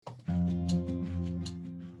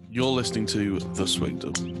You're listening to The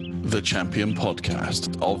Swingdom, the champion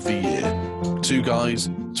podcast of the year. 2 guys,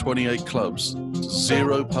 28 clubs,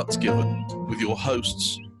 0 putts given, with your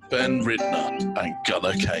hosts, Ben Ridner and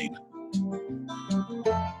Gunnar Kane.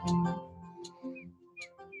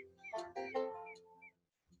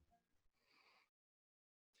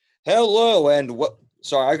 Hello, and what?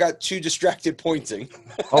 Sorry, I got too distracted pointing.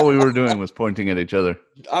 All we were doing was pointing at each other.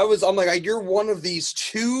 I'm like, you're one of these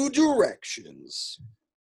two directions.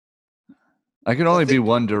 I can only be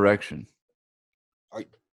one direction.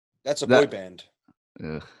 That's a boy band.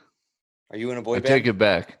 Ugh. Are you in a boy band? Take it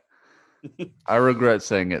back. I regret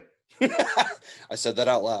saying it. I said that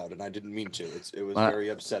out loud, and I didn't mean to. It was very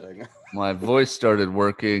upsetting. My voice started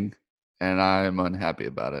working, and I'm unhappy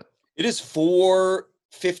about it. It is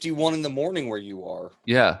 4:51 in the morning where you are.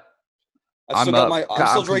 Yeah. I'm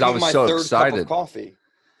still drinking my third cup of coffee.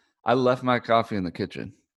 I left my coffee in the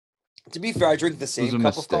kitchen. To be fair, I drink the same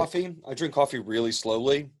cup of coffee. I drink coffee really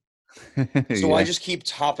slowly. So Yeah. I just keep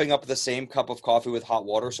topping up the same cup of coffee with hot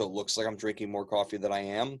water so it looks like I'm drinking more coffee than I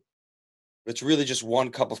am. But it's really just one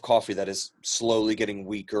cup of coffee that is slowly getting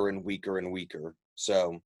weaker and weaker and weaker.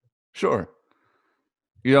 So Sure.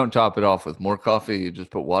 You don't top it off with more coffee, you just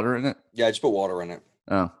put water in it? yeah, I just put water in it.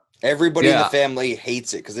 Oh. Everybody in the family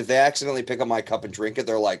hates it because if they accidentally pick up my cup and drink it,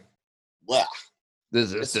 they're like, "Blah,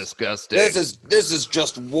 This is disgusting. this is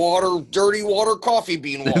just water, dirty water, coffee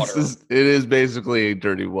bean water." It is basically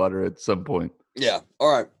dirty water at some point. Yeah. All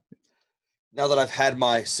right. Now that I've had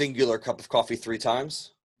my singular cup of coffee 3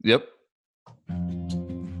 times. Yep.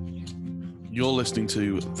 You're listening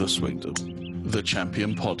to The Swingdom, the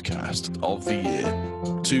champion podcast of the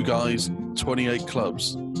year. 2 guys, 28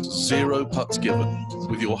 clubs, 0 putts given,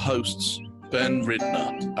 with your hosts, Ben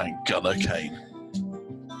Ridner and Gunnar Kane.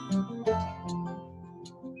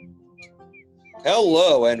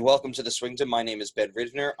 Hello and welcome to the Swingdom. My name is Ben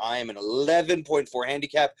Ridner. I am an 11.4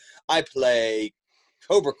 handicap. I play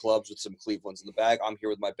Cobra clubs with some Clevelands in the bag. I'm here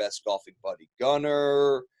with my best golfing buddy,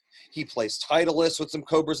 Gunnar. He plays Titleist with some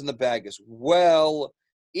Cobras in the bag as well.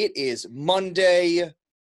 It is Monday.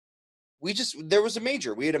 We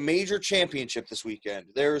had a major championship this weekend.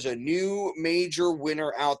 There's a new major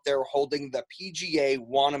winner out there holding the PGA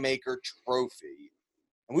Wanamaker Trophy.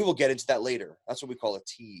 And we will get into that later. That's what we call a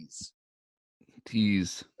tease. A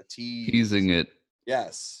tease. Teasing it.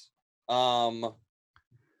 Yes. I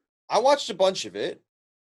watched a bunch of it.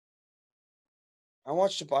 I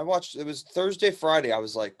watched it was Thursday, Friday. I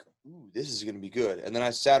was like, ooh, this is going to be good. And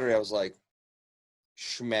then Saturday, I was like,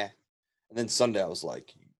 shmeh. And then Sunday, I was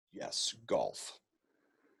like, yes, golf.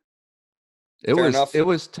 It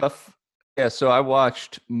was tough. Yeah, so I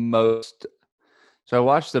watched the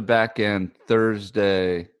back end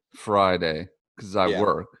Thursday, Friday, because I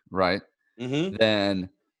work, right? Mm-hmm. Then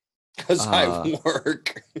because I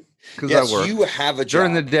work. Because I work. You have a job.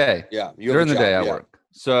 During the day. Yeah. During the day I work.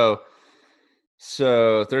 So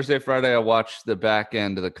Thursday, Friday, I watched the back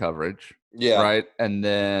end of the coverage. Yeah. Right. And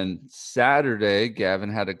then Saturday, Gavin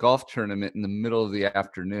had a golf tournament in the middle of the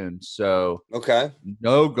afternoon. So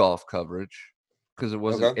no golf coverage because it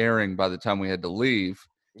wasn't airing by the time we had to leave.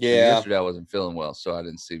 Yeah. And yesterday I wasn't feeling well, so I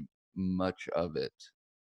didn't see much of it.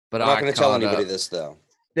 But I'm not going to tell anybody this though.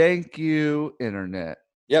 Thank you, Internet.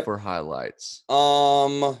 For highlights.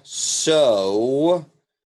 So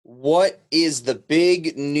what is the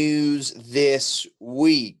big news this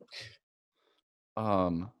week?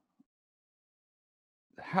 How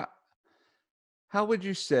would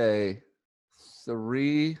you say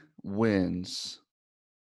 3 wins,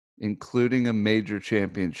 including a major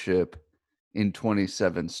championship, in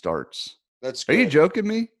 27 starts? That's good. Are you joking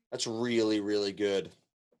me? That's really, really good.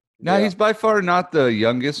 Now, he's by far not the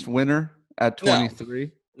youngest winner at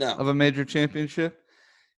 23 of a major championship.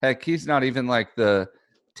 Heck, he's not even like the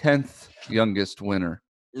 10th youngest winner.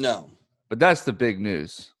 No. But that's the big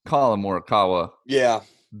news. Colin Morikawa. Yeah.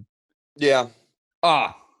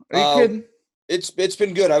 Are you kidding? It's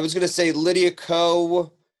been good. I was going to say Lydia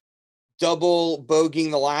Ko double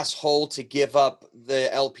bogeying the last hole to give up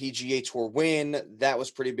the LPGA Tour win. That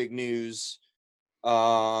was pretty big news.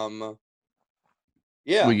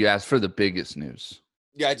 Yeah. Well, you asked for the biggest news.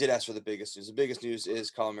 Yeah, I did ask for the biggest news. The biggest news is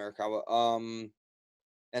Colin Morikawa.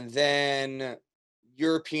 And then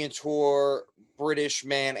European Tour British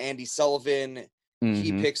man Andy Sullivan. Mm-hmm.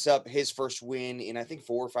 He picks up his first win in I think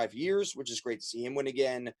 4 or 5 years, which is great to see him win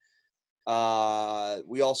again.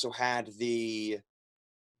 We also had the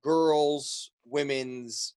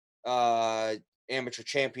women's amateur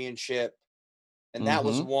championship, and that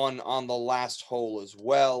was won on the last hole as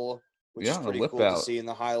well, which is pretty cool to see in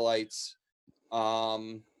the highlights.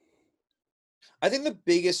 I think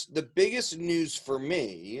the biggest news for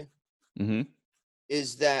me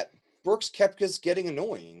is that Brooks Koepka's getting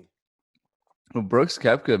annoying. Well, Brooks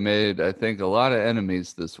Koepka made, I think, a lot of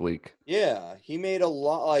enemies this week. Yeah, he made a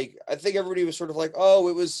lot. Like, I think everybody was sort of like, oh,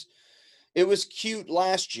 it was cute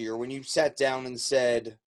last year when you sat down and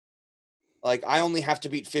said, like, I only have to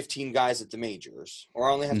beat 15 guys at the majors, or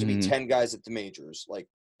I only have to beat 10 guys at the majors. Like,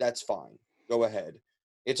 that's fine. Go ahead.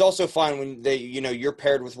 It's also fine when you're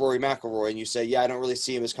paired with Rory McIlroy and you say, yeah, I don't really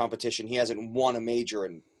see him as competition. He hasn't won a major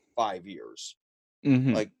in 5 years.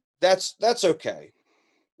 Like, that's okay.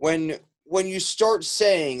 When you start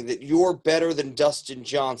saying that you're better than Dustin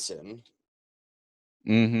Johnson,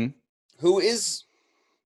 who is,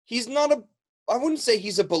 I wouldn't say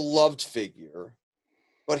he's a beloved figure,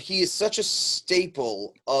 but he is such a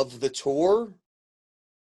staple of the tour.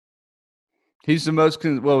 He's the most,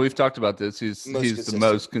 we've talked about this. He's the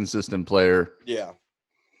most consistent player. Yeah.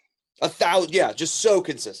 1,000, yeah, just so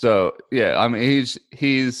consistent. So, yeah, I mean,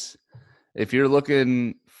 he's if you're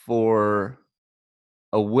looking for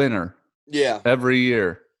a winner, every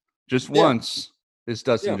year, just once, is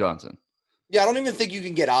Dustin Johnson. Yeah, I don't even think you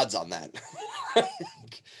can get odds on that.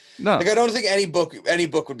 No. Like, I don't think any book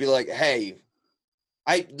would be like, hey,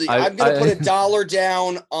 I'm going to put $1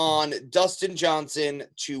 down on Dustin Johnson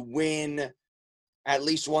to win at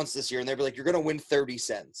least once this year. And they'd be like, you're going to win 30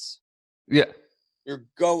 cents. Yeah. We're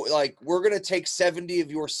going to take 70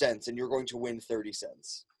 of your cents and you're going to win 30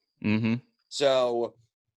 cents. So,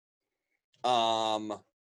 no,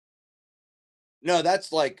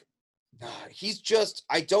 that's like, he's just,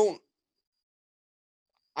 I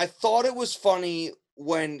thought it was funny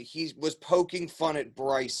when he was poking fun at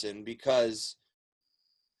Bryson because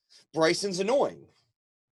Bryson's annoying.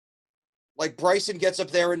 Like, Bryson gets up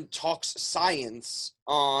there and talks science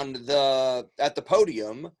at the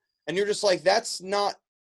podium, and you're just like, that's not,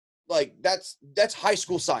 like, that's high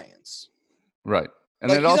school science. Right. And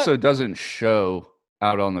like, it also doesn't show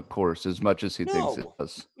out on the course as much as he thinks it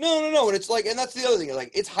does. No. And it's like, and that's the other thing. Like,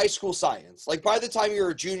 it's high school science. Like, by the time you're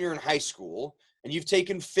a junior in high school and you've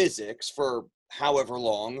taken physics for however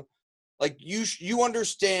long, like, you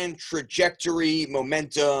understand trajectory,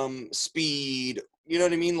 momentum, speed. You know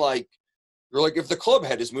what I mean? Like, you're like, if the club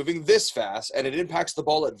head is moving this fast and it impacts the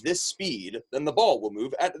ball at this speed, then the ball will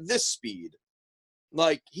move at this speed.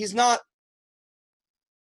 Like, it's not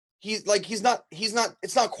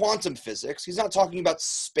quantum physics. He's not talking about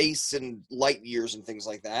space and light years and things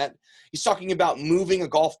like that. He's talking about moving a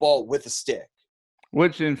golf ball with a stick.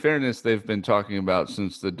 Which, in fairness, they've been talking about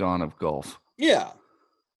since the dawn of golf. Yeah.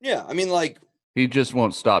 Yeah. I mean, like, he just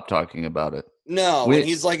won't stop talking about it. No, and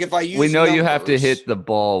he's like, if I use we know numbers, you have to hit the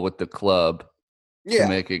ball with the club to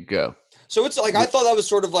make it go. So it's like, I thought that was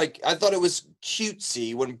sort of like, I thought it was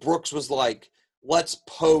cutesy when Brooks was like, let's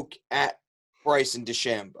poke at Bryson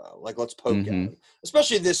DeChambeau. Like, let's poke at him.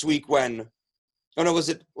 Especially this week when, was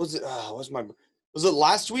it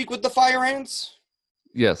last week with the fire ants?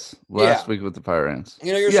 Yes, last week with the fire ants.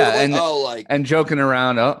 You know, you're sort of like, and joking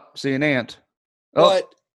around, see an ant.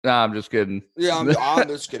 But, nah, I'm just kidding. Yeah, I'm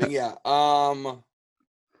just kidding. Yeah.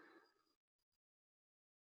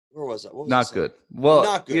 Where was that? What was not good. Well,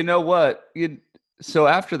 not good. You know what? So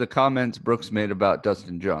after the comments Brooks made about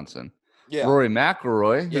Dustin Johnson, Rory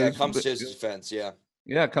McIlroy, comes to his defense.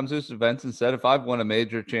 Comes to his defense and said, if you've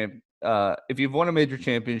won a major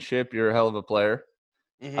championship, you're a hell of a player.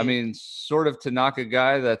 I mean, sort of to knock a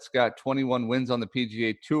guy that's got 21 wins on the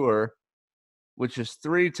PGA Tour, which is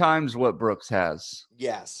 3 times what Brooks has.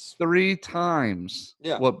 Yes. 3 times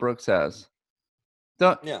what Brooks has.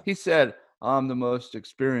 He said, I'm the most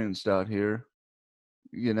experienced out here,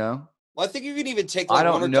 you know? Well, I think you can even take, like, I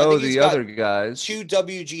don't know the other guys. 2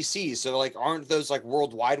 WGCs, so, like, aren't those, like,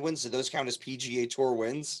 worldwide wins? Do those count as PGA Tour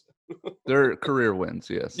wins? They're career wins,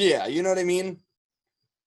 yes. Yeah, you know what I mean?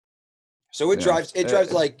 So it drives,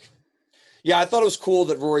 like, I thought it was cool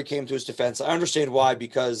that Rory came to his defense. I understand why,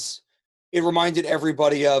 because it reminded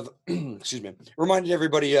everybody of,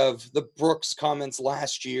 the Brooks comments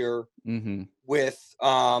last year with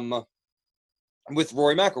Rory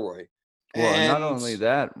McIlroy. Well, and not only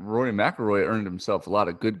that, Rory McIlroy earned himself a lot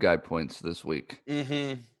of good guy points this week,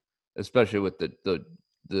 especially with the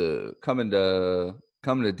coming to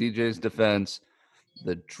DJ's defense,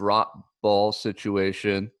 the drop ball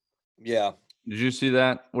situation. Yeah, did you see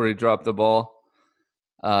that where he dropped the ball?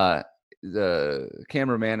 The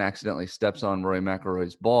cameraman accidentally steps on Rory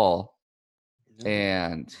McIlroy's ball,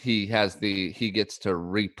 and he gets to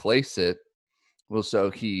replace it. Well, so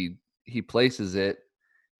he places it.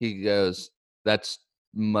 He goes, that's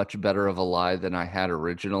much better of a lie than I had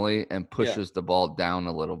originally, and pushes the ball down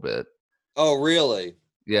a little bit. Oh, really?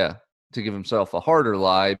 Yeah. to give himself a harder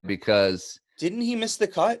lie because Didn't he miss the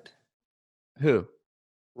cut? who?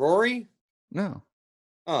 Rory? No.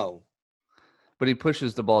 Oh. But he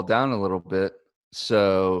pushes the ball down a little bit.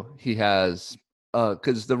 So he has,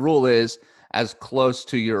 because the rule is as close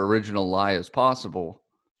to your original lie as possible.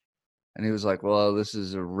 And he was like, well, this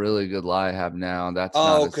is a really good lie I have now. That's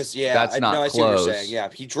not, because that's not I close. see what you're saying. Yeah,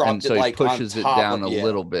 he dropped And it so he like pushes on it top down of, a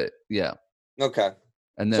little bit. Yeah. Okay.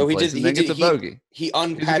 And then So he plays did. and He then gets did. a bogey. He He's a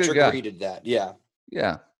good unpatrick guy. Reeded that. Yeah.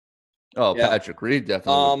 Yeah. Oh, Yeah. Patrick Reed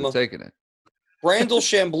definitely would have taken it. Brandel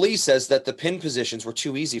Chambly says that the pin positions were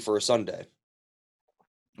too easy for a Sunday.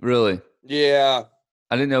 Really? Yeah.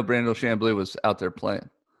 I didn't know Brandel Chambly was out there playing.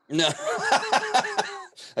 No.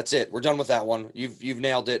 That's it. We're done with that one. You've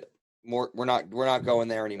nailed it. We're not going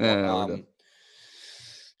there anymore. Yeah,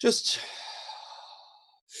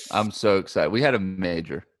 I'm so excited. We had a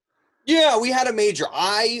major. Yeah, we had a major.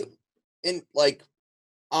 I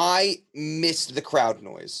missed the crowd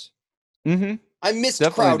noise. Mm-hmm. I missed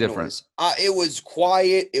Definitely crowd different. noise. It was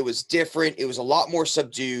quiet. It was different. It was a lot more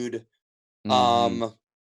subdued. Mm-hmm.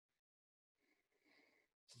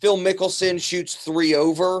 Phil Mickelson shoots 3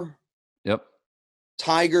 over. Yep.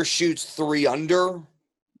 Tiger shoots 3 under.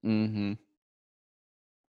 Mm-hmm.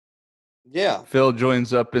 Yeah. Phil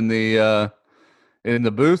joins up in the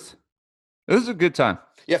booth. It was a good time.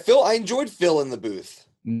 Yeah, I enjoyed Phil in the booth.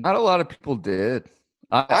 Not a lot of people did.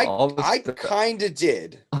 I kind of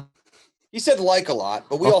did. He said like a lot,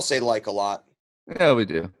 but we all say like a lot. Yeah, we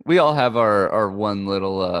do. We all have our one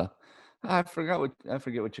little I forget what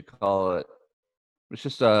you call it. It's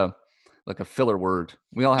just like a filler word.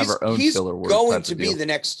 We all have our own filler word. He's going to be the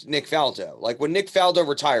next Nick Faldo. Like when Nick Faldo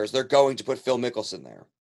retires, they're going to put Phil Mickelson there.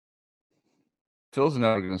 Phil's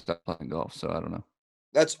never going to stop playing golf, so I don't know.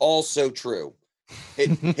 That's also true.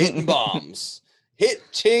 Hitting bombs.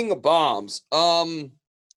 Hitting bombs. I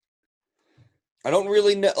don't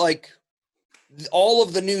really know. Like all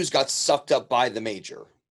of the news got sucked up by the major.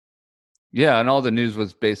 Yeah, and all the news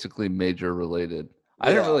was basically major related. Yeah.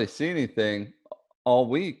 I didn't really see anything all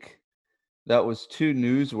week that was too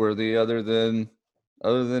newsworthy other than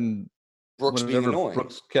Brooks being annoying.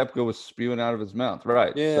 Brooks Koepka was spewing out of his mouth.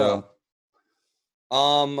 Right. Yeah.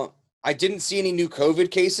 So I didn't see any new COVID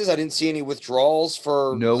cases. I didn't see any withdrawals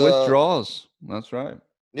for withdrawals. That's right.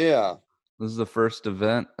 Yeah. This is the first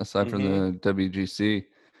event aside from the WGC,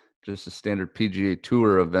 just a standard PGA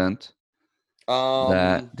Tour event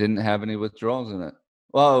that didn't have any withdrawals in it.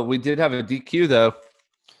 Well, we did have a DQ though.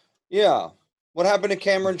 Yeah. What happened to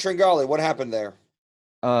Cameron Tringale? What happened there?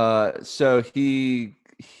 So he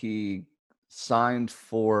signed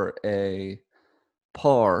for a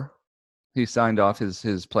par. He signed off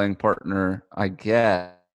his playing partner, I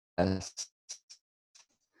guess.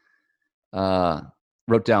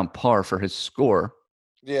 Wrote down par for his score.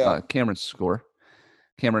 Yeah. Cameron's score.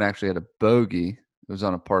 Cameron actually had a bogey. It was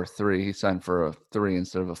on a par 3. He signed for a 3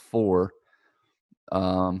 instead of a 4.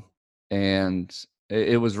 And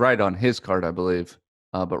it was right on his card, I believe,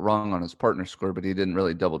 but wrong on his partner's score. But he didn't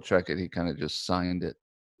really double check it. He kind of just signed it.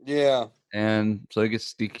 Yeah. And so he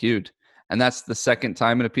gets DQ'd. And that's the second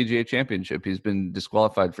time in a PGA Championship he's been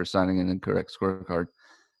disqualified for signing an incorrect scorecard.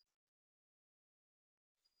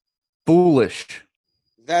 Foolish.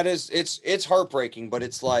 That is, it's heartbreaking, but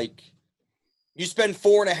it's like you spend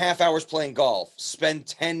 4.5 hours playing golf, spend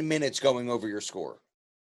 10 minutes going over your score.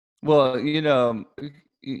 Well,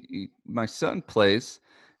 my son plays,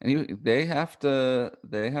 and they have to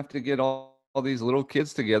get all these little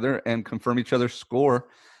kids together and confirm each other's score.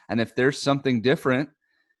 And if there's something different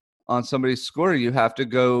on somebody's score, you have to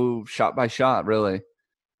go shot by shot, really,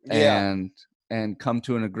 and come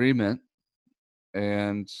to an agreement.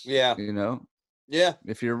 And yeah,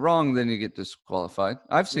 if you're wrong, then you get disqualified.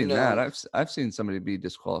 I've seen that. I've seen somebody be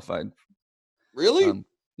disqualified. Really?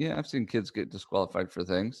 Yeah, I've seen kids get disqualified for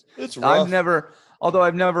things. It's rough.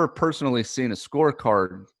 I've never personally seen a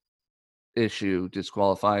scorecard issue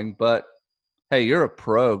disqualifying, but hey, you're a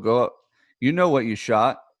pro. Go up. You know what you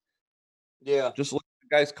shot. Yeah. Just look at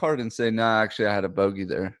the guy's card and say, nah, actually I had a bogey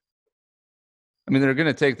there. I mean, they're going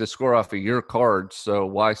to take the score off of your card, so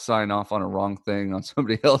why sign off on a wrong thing on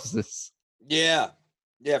somebody else's? Yeah.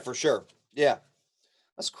 Yeah, for sure. Yeah.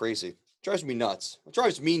 That's crazy. It drives me nuts.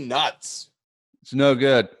 It's no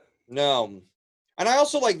good. No. And I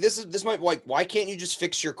also this might why can't you just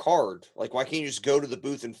fix your card? Like, why can't you just go to the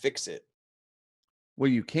booth and fix it? Well,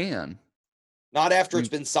 you can. Not after it's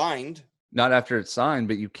been signed. Not after it's signed,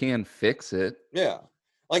 but you can fix it. Yeah.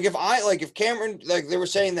 If Cameron, they were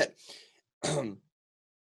saying that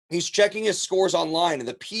he's checking his scores online and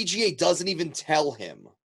the PGA doesn't even tell him.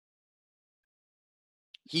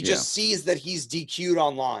 He just sees that he's DQ'd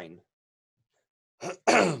online.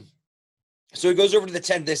 So he goes over to the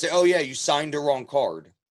 10th. They say, oh, yeah, you signed a wrong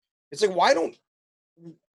card. It's like, why don't...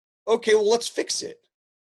 Okay, well, let's fix it.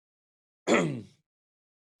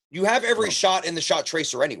 You have every shot in the shot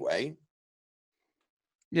tracer anyway.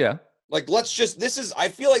 Yeah. Like, let's just... I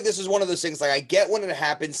feel like this is one of those things, like, I get when it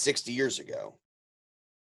happened 60 years ago.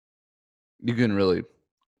 You couldn't really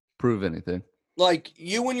prove anything. Like,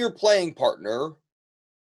 you and your playing partner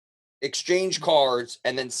exchange cards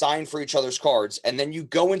and then sign for each other's cards, and then you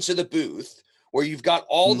go into the booth where you've got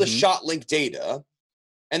all the shot link data,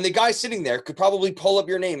 and the guy sitting there could probably pull up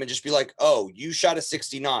your name and just be like, oh, you shot a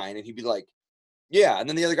 69, and he'd be like, yeah, and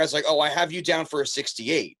then the other guy's like, oh, I have you down for a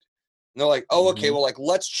 68, and they're like, oh, okay, well, like,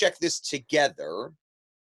 let's check this together.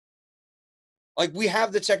 Like, we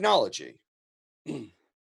have the technology. Well,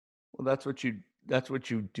 that's what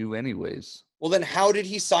you do anyways. Well, then how did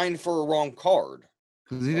he sign for a wrong card?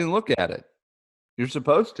 Because he didn't look at it. You're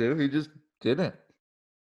supposed to. He just didn't.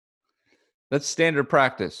 That's standard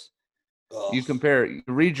practice. Ugh. You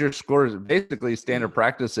read your scores. Basically, standard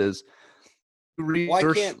practice is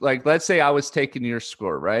like, let's say I was taking your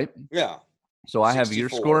score, right? Yeah. So I 64. have your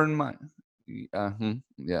score in my.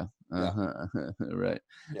 Yeah. Right.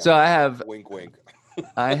 Yeah. So I have. Wink, wink.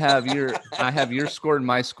 I have your score and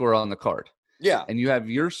my score on the card. Yeah. And you have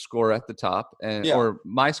your score at the top or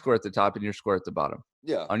my score at the top and your score at the bottom.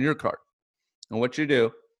 Yeah. On your card. And what you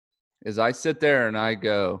do is I sit there and I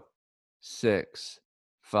go 6,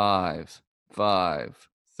 5, 5,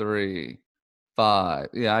 3, 5.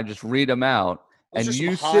 Yeah, I just read them out. Those and are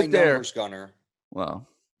you some high sit there. numbers, Gunnar. Well,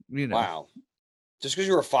 you know. Wow. Just because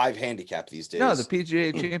you're a 5 handicap these days. No, the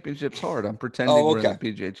PGA Championship's hard. I'm pretending we're in the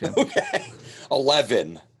PGA Championship. Okay.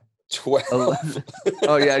 11, 12. 11.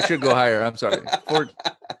 Oh, yeah, I should go higher. I'm sorry.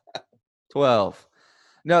 12.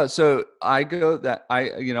 No, so I go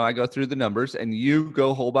through the numbers and you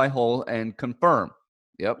go hole by hole and confirm.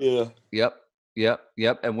 Yep. Yeah.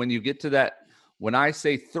 Yep. And when you get to that, when I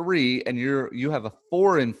say 3 and you have a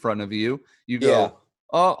 4 in front of you, you go,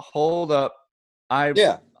 oh, hold up.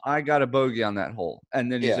 I got a bogey on that hole.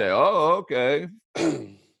 And then you say, oh, okay.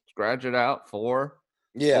 Scratch it out. 4.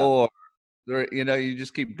 Yeah. 4. 3. You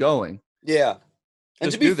just keep going. Yeah. And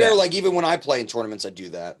Just to be fair, that. like, even when I play in tournaments, I do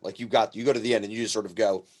that. Like, you go to the end and you just sort of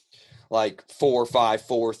go like 4, 5,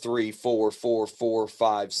 4, 3, 4, 4, 4,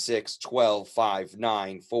 5, 6, 12, 5,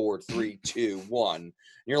 9, 4, 3, 2, 1. And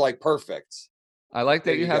you're like, perfect. I like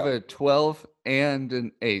that you have a 12 and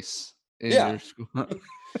an ace in your score.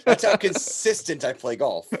 That's how consistent I play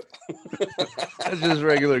golf. That's just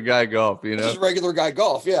regular guy golf, Just regular guy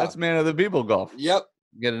golf, yeah. That's man of the people golf. Yep.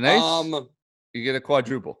 You get an ace, you get a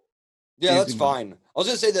quadruple. Yeah, that's fine. I was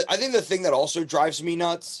going to say that I think the thing that also drives me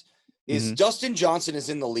nuts is Dustin Johnson is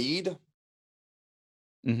in the lead,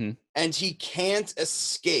 and he can't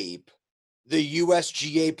escape the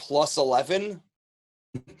USGA plus 11.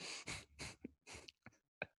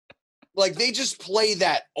 Like, they just play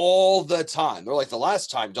that all the time. They're like, the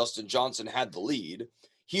last time Dustin Johnson had the lead,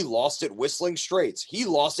 he lost at Whistling Straits. He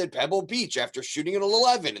lost at Pebble Beach after shooting an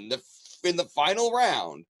 11 in the final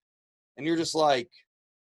round. And you're just like,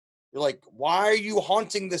 why are you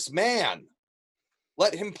haunting this man?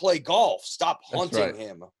 Let him play golf. Stop haunting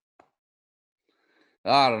him.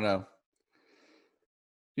 I don't know.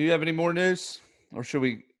 Do you have any more news? Or should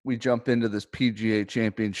we jump into this PGA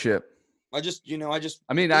Championship? I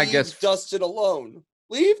guess Dustin alone.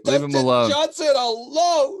 Leave him alone. Johnson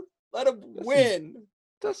alone. Let him win.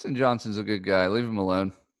 Dustin Johnson's a good guy. Leave him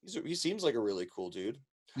alone. He seems like a really cool dude.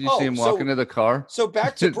 Did you see him walk into the car? So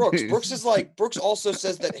back to Brooks. Brooks also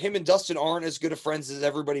says that him and Dustin aren't as good of friends as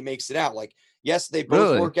everybody makes it out. Like, yes, they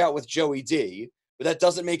both work out with Joey D, but that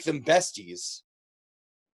doesn't make them besties.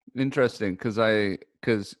 Interesting, because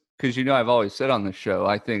I've always said on this show,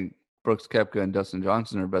 I think Brooks Koepka and Dustin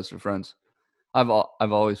Johnson are best of friends. I've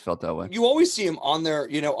always felt that way. You always see them on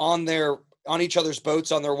on each other's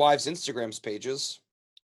boats on their wives' Instagrams pages.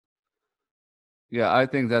 Yeah, I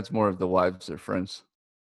think that's more of the wives are friends.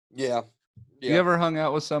 Yeah. You ever hung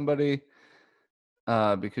out with somebody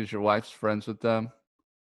because your wife's friends with them,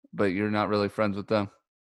 but you're not really friends with them?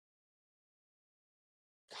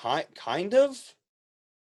 Kind of.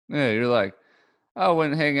 Yeah, you're like, I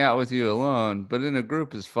wouldn't hang out with you alone, but in a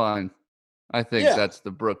group is fine. I think that's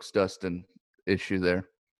the Brooks Dustin issue there.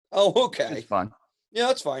 Oh, okay. It's fine. Yeah,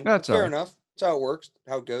 that's fine. That's fair enough. That's how it works.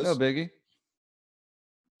 How it goes. No biggie.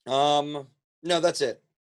 No, that's it.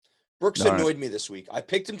 Brooks annoyed me this week. I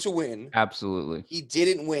picked him to win. Absolutely. He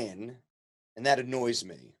didn't win, and that annoys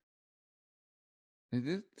me. He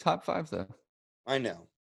did top 5 though. I know.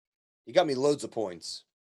 He got me loads of points.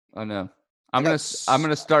 I know. I'm gonna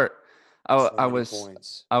start I, So I many was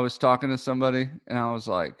points. I was talking to somebody and I was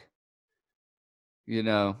like,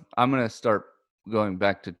 I'm gonna start going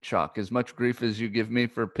back to chalk. As much grief as you give me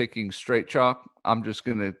for picking straight chalk, I'm just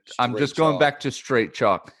going Straight going chalk. back to straight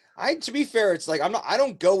chalk. To be fair, it's like I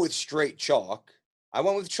don't go with straight chalk. I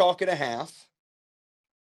went with chalk and a half.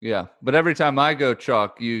 Yeah, but every time I go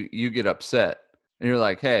chalk, you get upset and you're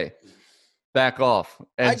like, "Hey, back off."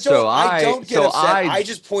 And I don't get upset. I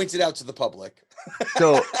just point it out to the public.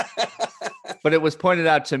 But it was pointed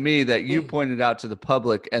out to me that you pointed out to the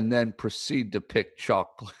public and then proceed to pick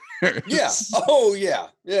chalk players. Yeah. Oh yeah.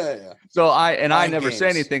 Yeah. So I never games. say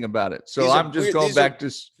anything about it. So These I'm just going back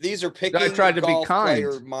to. These are picking I tried to be golf kind.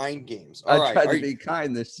 player mind games. I tried to be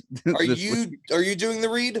kind this. Are this you week. are you doing the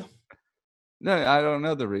read? No, I don't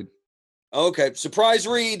know the read. Okay, surprise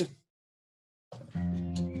read.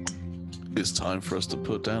 It's time for us to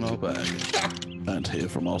put down our bag and hear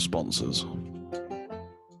from our sponsors.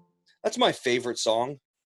 That's my favorite song,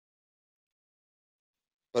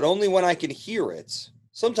 but only when I can hear it.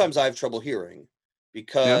 Sometimes I have trouble hearing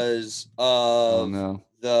because of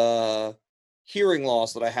the hearing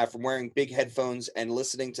loss that I have from wearing big headphones and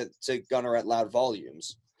listening to Gunnar at loud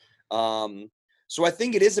volumes. So I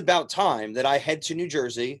think it is about time that I head to New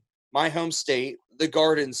Jersey, my home state, the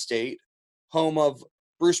Garden State, home of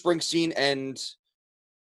Bruce Springsteen and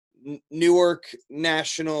Newark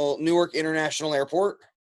International Airport,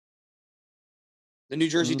 the New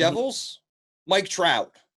Jersey Devils, Mike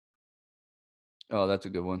Trout. Oh, that's a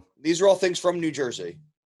good one. These are all things from New Jersey.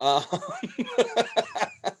 If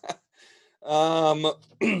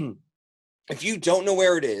you don't know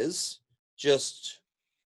where it is, just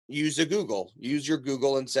use your Google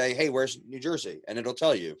and say, "Hey, where's New Jersey?" And it'll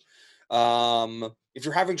tell you. If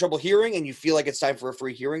you're having trouble hearing and you feel like it's time for a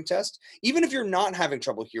free hearing test, even if you're not having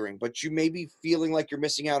trouble hearing, but you may be feeling like you're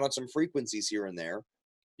missing out on some frequencies here and there,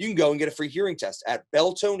 you can go and get a free hearing test at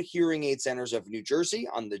Beltone Hearing Aid Centers of New Jersey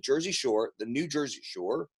on the New Jersey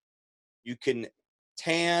Shore. You can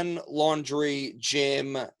tan, laundry,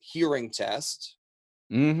 gym, hearing test.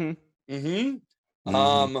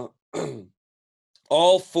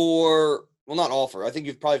 All for, well, not all for, I think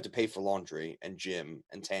you probably have to pay for laundry and gym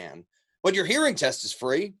and tan. But your hearing test is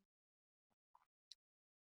free.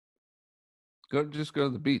 Just go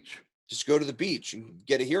to the beach. Just go to the beach and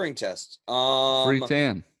get a hearing test. Free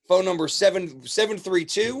tan. Phone number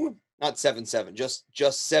 732, not 77, just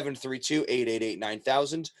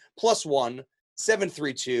 732-888-9000 plus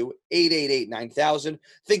 1-732-888-9000.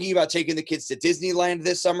 Thinking about taking the kids to Disneyland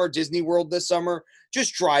this summer, Disney World this summer?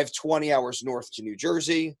 Just drive 20 hours north to New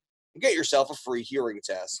Jersey and get yourself a free hearing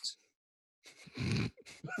test.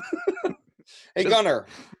 Hey, Gunnar.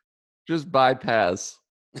 Just bypass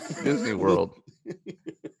Disney World.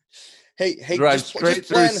 Hey, drive straight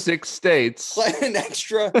through 6 states. Plan an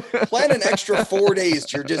extra 4 days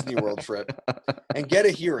to your Disney World trip and get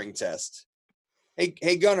a hearing test.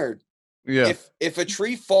 Hey, Gunnar. Yeah. If a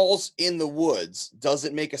tree falls in the woods, does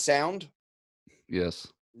it make a sound? Yes.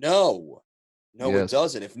 No, it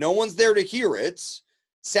doesn't. If no one's there to hear it,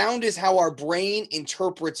 sound is how our brain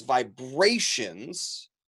interprets vibrations.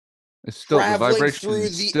 It's still traveling through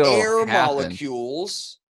the air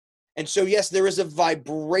molecules. And so, yes, there is a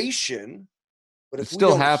vibration, but if we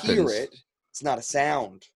don't hear it, it's not a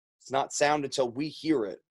sound. It's not sound until we hear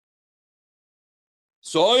it.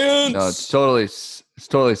 Science! No, it's totally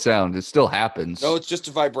sound. It still happens. No, it's just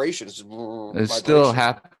a vibration. It still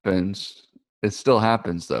happens. It still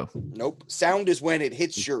happens, though. Nope. Sound is when it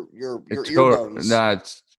hits your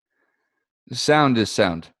earbuds. Sound is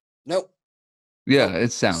sound. Nope. Yeah,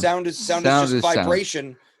 it's sound. Sound is just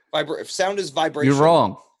vibration. If sound is vibration. You're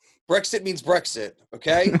wrong. Brexit means Brexit,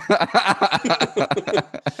 okay?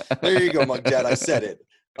 There you go, Mug Dad. I said it.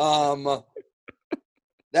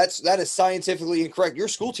 That is scientifically incorrect. You're a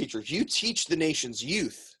school teacher. You teach the nation's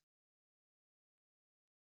youth.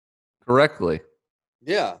 Correctly.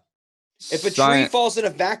 Yeah. If a tree falls in a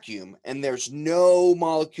vacuum and there's no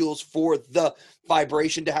molecules for the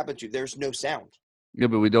vibration to happen to, there's no sound. Yeah,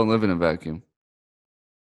 but we don't live in a vacuum.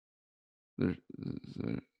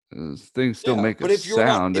 Things still make a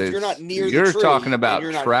sound. If you're not near the tree, you're talking about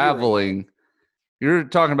traveling. You're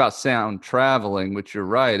talking about sound traveling, which you're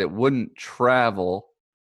right. It wouldn't travel,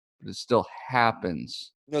 but it still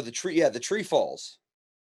happens. No, the tree falls.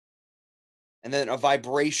 And then a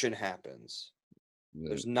vibration happens.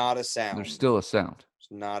 There's not a sound. There's still a sound.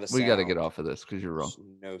 There's not a sound. We got to get off of this because you're wrong.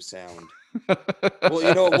 There's no sound.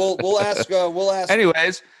 Well, we'll ask.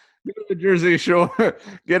 Anyways, go to the Jersey Shore,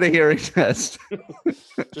 get a hearing test.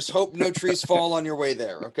 Just hope no trees fall on your way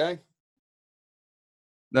there, okay?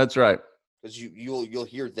 That's right. Because you'll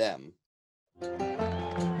hear them.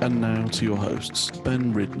 And now to your hosts,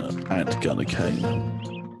 Ben Ridner and Gunnar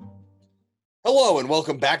Kane. Hello and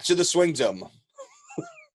welcome back to the Swingdom.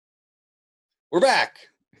 We're back.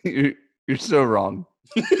 You're so wrong.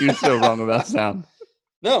 You're so wrong about sound.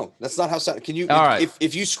 No, that's not how sound. Can you? All right.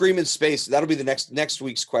 If you scream in space, that'll be the next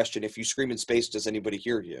week's question. If you scream in space, does anybody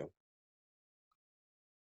hear you?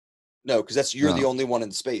 No, because you're the only one in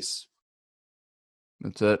space.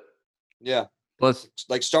 That's it. Yeah. Plus,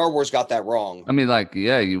 like Star Wars got that wrong. I mean, like,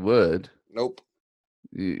 yeah, you would. Nope.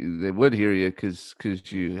 They would hear you because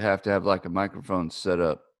you have to have like a microphone set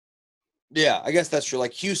up. Yeah, I guess that's true.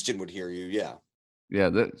 Like Houston would hear you. Yeah. Yeah.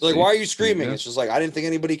 Like, why are you screaming? It's just like, I didn't think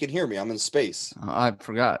anybody could hear me. I'm in space. I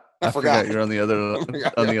forgot. I forgot. You're on the other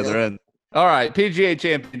other end. All right, PGA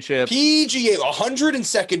Championship. PGA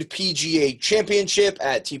 102nd PGA Championship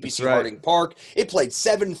at TPC Harding Park. It played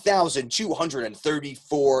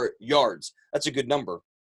 7,234 yards. That's a good number.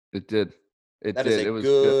 It did. That is a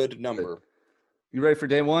good number. You ready for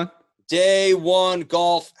day one? Day one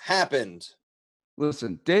golf happened.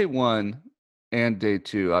 Listen, day one and day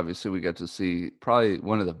two, obviously, we got to see probably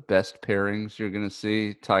one of the best pairings you're going to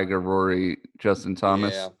see. Tiger, Rory, Justin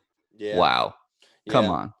Thomas. Yeah. Wow. Come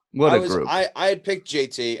on. What a group. I had picked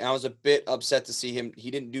JT, and I was a bit upset to see him.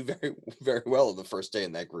 He didn't do very, very well the first day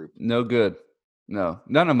in that group. No good. No.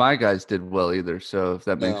 None of my guys did well either, so if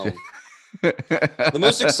that makes you... The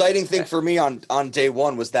most exciting thing for me on day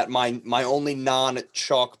one was that my only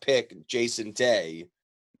non-chalk pick, Jason Day,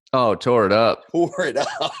 tore it up. Tore it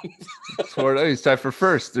up. He's tied for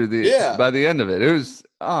first by the end of it. It was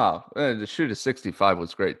to shoot a 65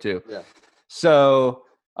 was great too. Yeah. So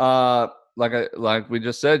like we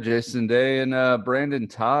just said, Jason Day and Brandon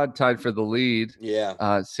Todd tied for the lead.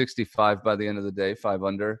 Yeah. 65 by the end of the day, 5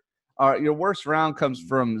 under. All right, your worst round comes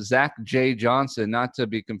from Zach J. Johnson, not to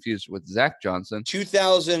be confused with Zach Johnson.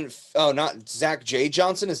 2000. Oh, not Zach J.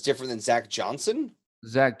 Johnson is different than Zach Johnson.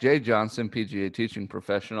 Zach J. Johnson, PGA teaching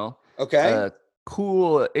professional. Okay.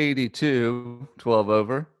 Cool 82, 12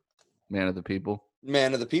 over. Man of the people.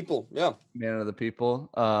 Man of the people. Yeah. Man of the people.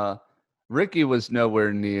 Ricky was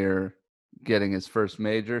nowhere near getting his first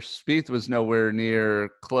major. Spieth was nowhere near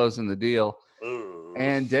closing the deal.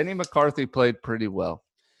 And Denny McCarthy played pretty well.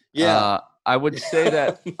 Yeah. I would say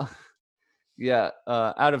that,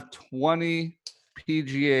 out of 20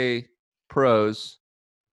 PGA pros,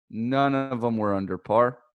 none of them were under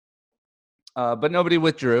par. But nobody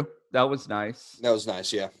withdrew. That was nice. That was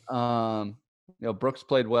nice, yeah. Brooks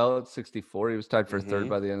played well at 64. He was tied for third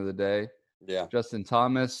by the end of the day. Yeah. Justin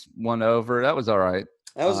Thomas won over. That was all right.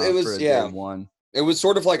 It was one. It was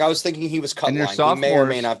sort of like I was thinking he was cut line. He may or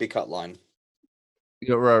may not be cut line.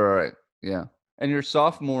 Yeah, right. Yeah. And your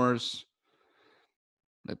sophomores,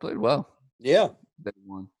 they played well. Yeah. Day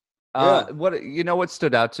one. What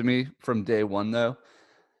stood out to me from day one though?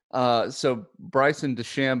 So Bryson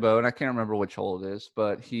DeChambeau, and I can't remember which hole it is,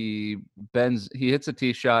 but he hits a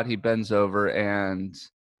tee shot, he bends over, and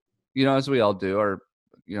as we all do, our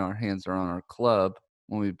hands are on our club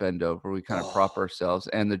when we bend over, we kind of prop ourselves,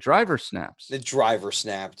 and the driver snaps. The driver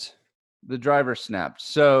snapped.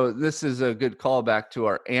 So this is a good callback to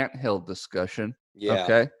our anthill discussion. Yeah.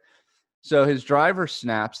 Okay. So his driver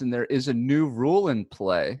snaps, and there is a new rule in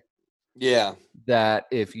play. Yeah. That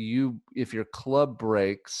if your club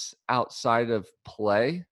breaks outside of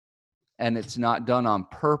play and it's not done on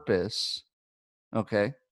purpose,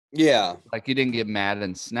 okay? Yeah. Like you didn't get mad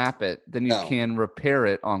and snap it, then you can repair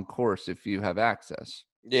it on course if you have access.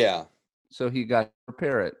 Yeah. So he got to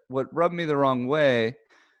repair it. What rubbed me the wrong way,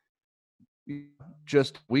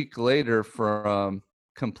 just a week later from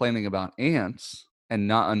complaining about ants and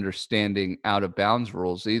not understanding out of bounds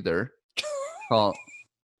rules either.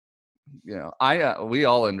 We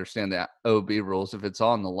all understand that OB rules. If it's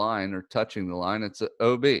on the line or touching the line, it's an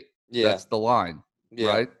OB. Yeah. That's the line,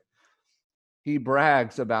 right? He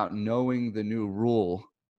brags about knowing the new rule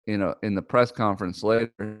in the press conference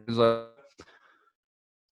later. He's like,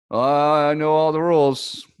 I know all the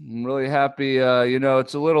rules. I'm really happy.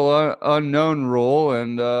 It's a little unknown rule,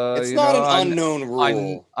 and it's not an unknown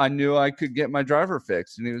rule. I knew I could get my driver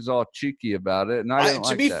fixed, and he was all cheeky about it. And I didn't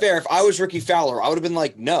to be fair, if I was Ricky Fowler, I would have been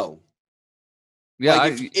like, no. Yeah,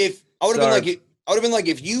 like if I would have been like,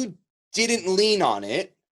 if you didn't lean on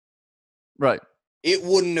it, right, it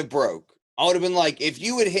wouldn't have broke. I would have been like, if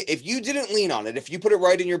you didn't lean on it, if you put it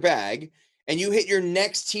right in your bag and you hit your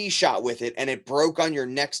next tee shot with it and it broke on your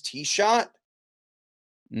next tee shot,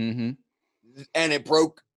 and it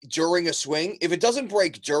broke during a swing, if it doesn't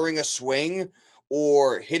break during a swing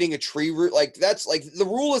or hitting a tree root, like that's like the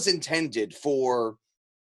rule is intended for,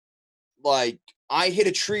 like, I hit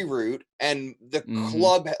a tree root and the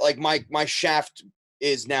club, like my shaft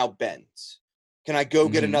is now bent. Can I go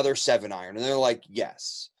get Mhm. another 7-iron? And they're like,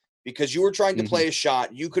 yes. Because you were trying to play a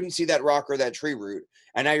shot, you couldn't see that rock or that tree root,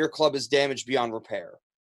 and now your club is damaged beyond repair.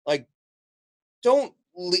 Like,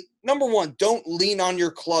 number one, don't lean on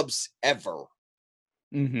your clubs ever.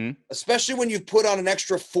 Mhm. Especially when you've put on an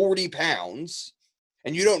extra 40 pounds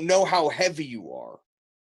and you don't know how heavy you are.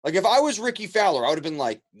 Like, if I was Ricky Fowler, I would have been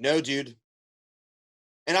like, no, dude.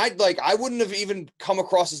 And I wouldn't have even come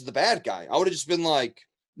across as the bad guy. I would have just been like,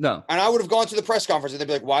 No. and I would have gone to the press conference and they'd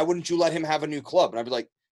be like, why wouldn't you let him have a new club? And I'd be like,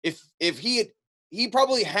 if he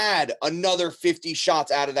probably had another 50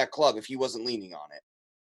 shots out of that club if he wasn't leaning on it.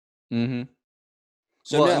 Mhm.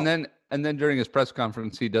 So Well, no. and then during his press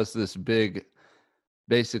conference, he does this big,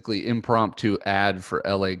 basically impromptu ad for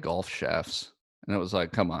LA golf shafts, and it was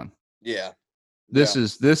like, come on, Yeah. this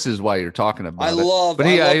is why you're talking about I it. love But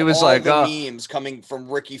he was all like, the memes coming from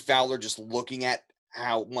Ricky Fowler just looking at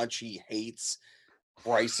how much he hates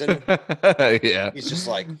Bryson. yeah, He's just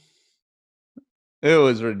like it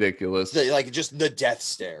was ridiculous. just the death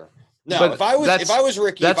stare. No, But if I was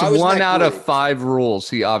Ricky, if that's I was in one that out of group, 5 rules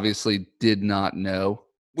he obviously did not know.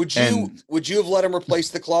 would you have let him replace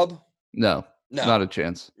the club? No, No. not a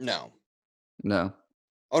chance. No. No.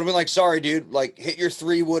 I would have been like, sorry, dude, like hit your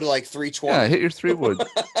 3-wood like 320. Yeah, hit your 3-wood.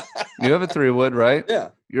 You have a 3-wood, right? Yeah.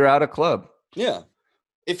 You're out of club. Yeah.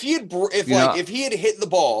 If he had hit the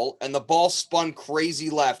ball and the ball spun crazy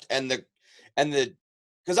left and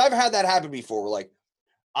because I've had that happen before, like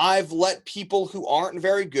I've let people who aren't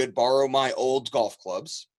very good borrow my old golf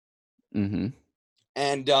clubs. Mm-hmm.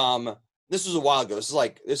 And this was a while ago.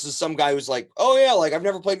 This is some guy who's like, oh yeah, like I've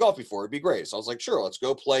never played golf before. It'd be great. So I was like, sure, let's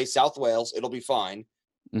go play South Wales. It'll be fine.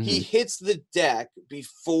 Mm-hmm. He hits the deck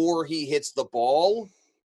before he hits the ball.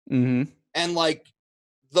 Mm-hmm. And like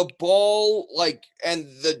the ball,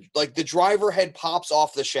 the driver head pops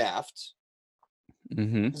off the shaft.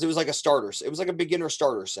 Mm-hmm. Because it was like a starter. It was like a beginner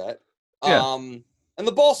starter set. Yeah. And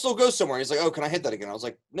the ball still goes somewhere. He's like, oh, can I hit that again? I was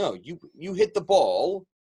like, no, you hit the ball.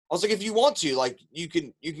 I was like, if you want to, like, you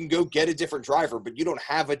can go get a different driver, but you don't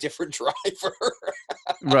have a different driver.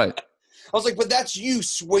 Right. I was like, but that's you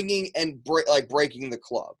swinging and breaking the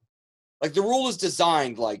club. Like the rule is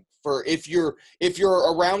designed like for if you're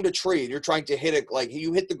around a tree and you're trying to hit it, like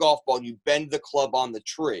you hit the golf ball and you bend the club on the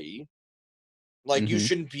tree, like you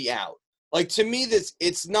shouldn't be out. Like to me,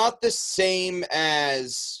 it's not the same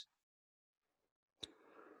as.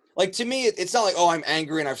 Like to me, it's not like, oh, I'm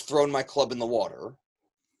angry and I've thrown my club in the water.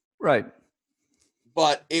 Right.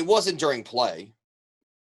 But it wasn't during play.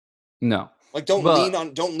 No. Like don't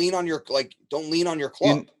lean on your club.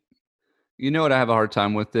 You know what I have a hard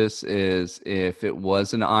time with this is if it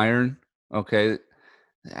was an iron, okay,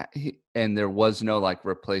 and there was no like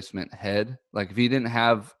replacement head. Like if he didn't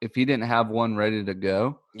have one ready to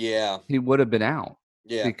go, yeah, he would have been out.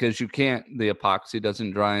 Yeah. Because the epoxy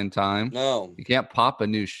doesn't dry in time. No. You can't pop a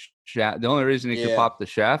new shaft. The only reason you could pop the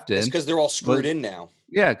shaft in is because they're all screwed in now.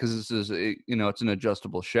 Yeah, because this is it's an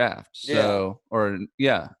adjustable shaft. So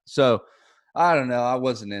so I don't know. I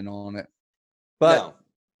wasn't in on it, but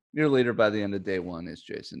your leader by the end of day 1 is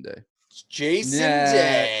Jason Day. It's Jason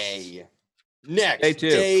Day. Next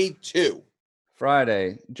day 2.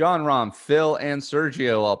 Friday, John Rahm, Phil, and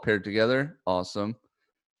Sergio all paired together. Awesome.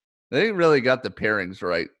 They really got the pairings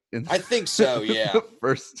right. I think so. Yeah. The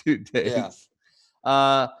first 2 days.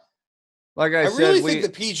 Yeah. Like I said, really think the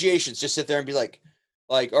PGA should just sit there and be like,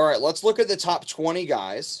 all right, let's look at the top 20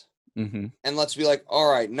 guys. Mm-hmm. And let's be like,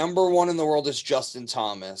 all right, number 1 in the world is Justin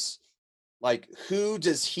Thomas. Like, who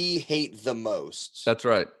does he hate the most? That's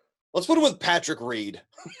right. Let's put him with Patrick Reed.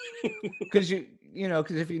 Because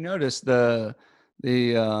because if you notice the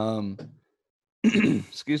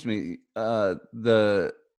excuse me,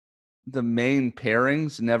 the main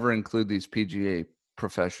pairings never include these PGA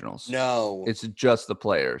professionals. No, it's just the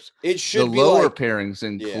players. It should the be lower pairings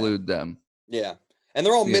include them. Yeah, and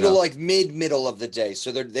they're all middle of the day,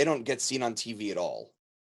 so they don't get seen on TV at all.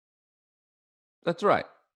 That's right.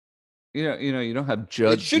 You don't have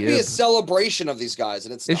Judd. It should be a celebration of these guys,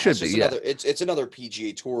 and it's not. It should be. It's another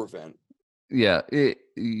PGA Tour event. Yeah,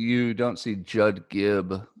 you don't see Judd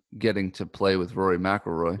Gibb getting to play with Rory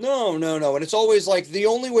McIlroy. No, and it's always like the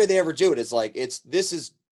only way they ever do it is like this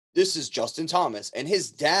is Justin Thomas, and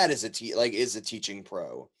his dad is a teaching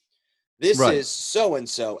pro. This is so and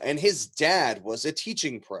so, and his dad was a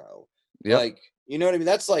teaching pro. Yep. Like, you know what I mean?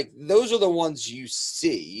 That's like those are the ones you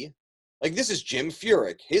see. Like this is Jim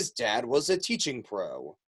Furyk. His dad was a teaching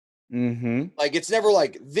pro. Mm-hmm. Like it's never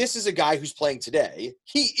like this is a guy who's playing today.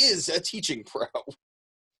 He is a teaching pro.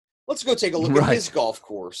 Let's go take a look at his golf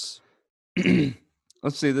course.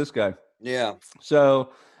 Let's see this guy. Yeah.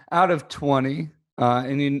 So out of 20,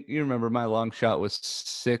 And you remember my long shot was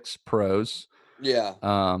 6 pros. Yeah.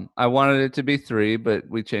 I wanted it to be 3, but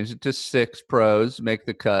we changed it to 6 pros, make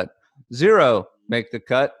the cut. 0, make the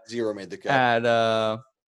cut. 0 made the cut.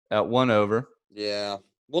 At 1 over. Yeah.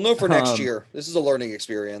 We'll know for next year. This is a learning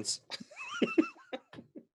experience.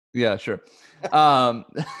 Yeah, sure.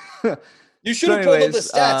 You should have pulled up the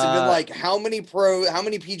stats and been like, how many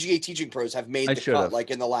PGA teaching pros have made the cut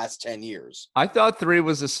like in the last 10 years? I thought 3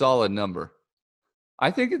 was a solid number. I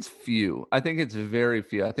think it's few. I think it's very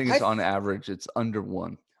few. I think it's on average, it's under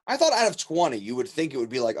 1. I thought out of 20, you would think it would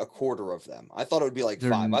be like a quarter of them. I thought it would be like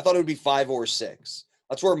 5. I thought it would be 5 or 6.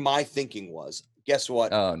 That's where my thinking was. Guess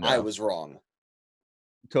what? Oh, no. I was wrong.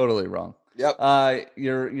 Totally wrong. Yep.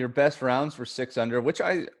 Your best rounds were 6 under, which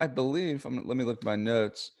I believe. Let me look at my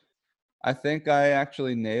notes. I think I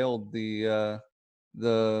actually nailed the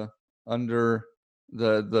under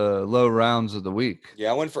the low rounds of the week.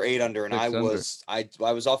 Yeah, I went for 8 under, and I was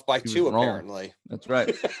off by 2 apparently. That's right.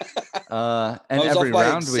 And I was every off by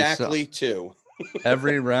round exactly 2.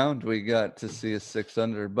 Every round we got to see a 6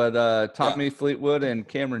 under, but Tommy Fleetwood and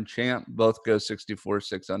Cameron Champ both go 64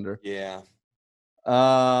 6 under. Yeah.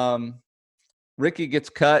 Ricky gets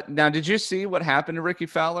cut. Now, did you see what happened to Ricky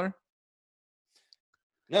Fowler?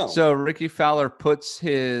 No. So Ricky Fowler puts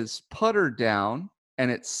his putter down and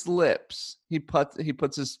it slips. He puts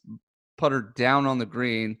his putter down on the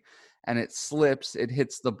green and it slips. It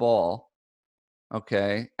hits the ball.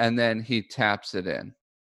 Okay. And then he taps it in.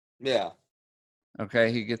 Yeah.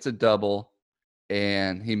 Okay. He gets a double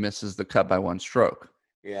and he misses the cut by 1 stroke.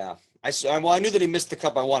 Yeah. I knew that he missed the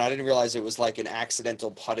cut by 1. I didn't realize it was like an accidental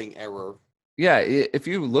putting error. Yeah. If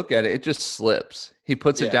you look at it, it just slips. He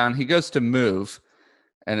puts it down. He goes to move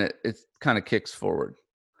and it kind of kicks forward.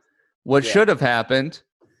 What should have happened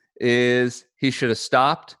is he should have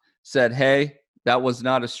stopped, said, hey, that was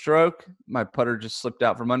not a stroke. My putter just slipped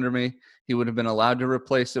out from under me. He would have been allowed to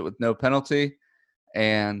replace it with no penalty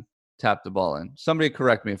and tap the ball in. Somebody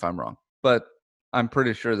correct me if I'm wrong, but I'm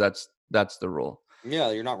pretty sure that's the rule.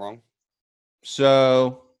 Yeah, you're not wrong.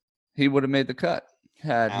 So he would have made the cut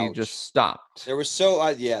had he just stopped. There was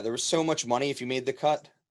so much money if you made the cut.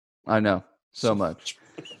 I know, so much.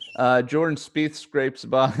 Jordan Spieth scrapes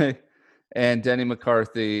by, and Denny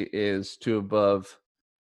McCarthy is 2 above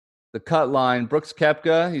the cut line. Brooks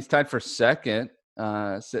Koepka, he's tied for 2nd,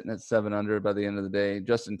 sitting at 7 under by the end of the day.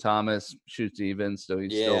 Justin Thomas shoots even, so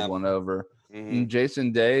he's still 1 over. Mm-hmm. And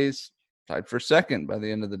Jason Day's tied for 2nd by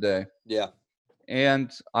the end of the day. Yeah.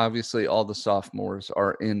 And obviously all the sophomores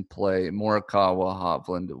are in play. Morikawa,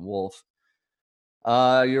 Hovland, and Wolf.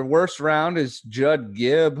 Your worst round is Judd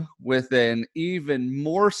Gibb with an even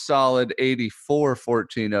more solid 84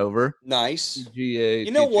 14 over. Nice. PGA.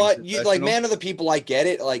 You know what? You like man of the people, I get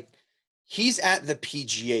it. Like he's at the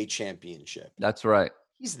PGA Championship. That's right.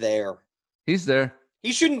 He's there. He's there.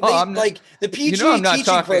 He shouldn't like the PGA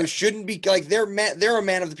teaching pros shouldn't be like they're a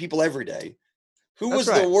man of the people every day. Who was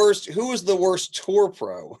the worst tour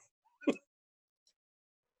pro?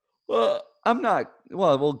 Well,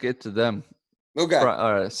 we'll get to them.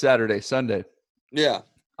 Okay. Saturday, Sunday. Yeah.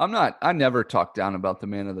 I never talk down about the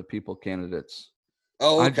man of the people candidates.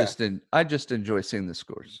 Oh, okay. I just enjoy seeing the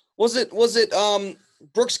scores. Was it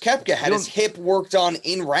Brooks Koepka had his hip worked on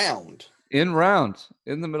in round? In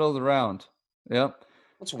the middle of the round. Yep.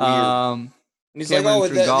 That's weird. And he's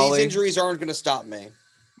Cameron these injuries aren't going to stop me.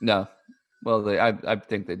 No. Well, I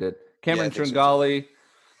think they did. Cameron Tringali,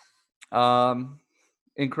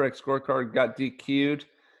 incorrect scorecard, got DQ'd.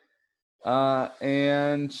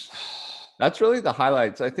 And that's really the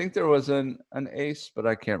highlights. I think there was an ace, but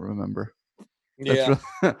I can't remember.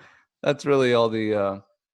 That's really all the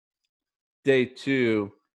day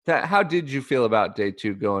 2. How did you feel about day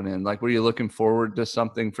 2 going in? Like, were you looking forward to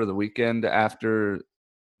something for the weekend after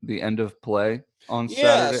the end of play on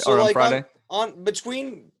Saturday or on Friday?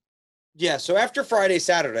 So after Friday,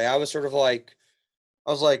 Saturday, I was sort of like,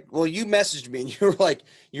 well, you messaged me and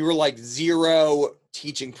you were like 0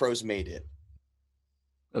 teaching pros made it.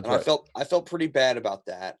 That's and right. I felt pretty bad about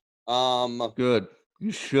that. Good.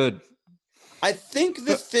 You should. I think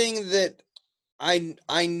the thing that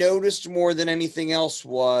I noticed more than anything else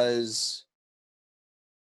was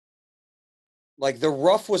like the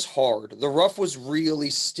rough was hard. The rough was really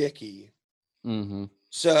sticky. Mm-hmm.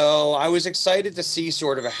 So I was excited to see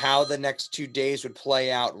sort of how the next 2 days would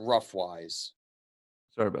play out rough wise.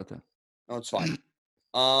 Sorry about that. No, it's fine.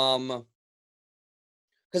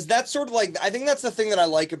 Because that's sort of like, I think that's the thing that I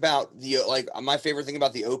like about my favorite thing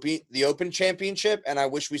about the Open Championship, and I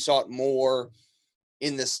wish we saw it more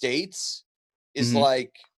in the States, is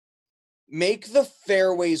like make the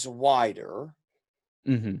fairways wider,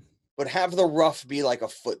 but have the rough be like a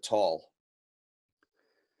foot tall.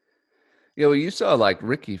 Yeah, well, you saw like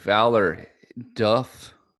Ricky Fowler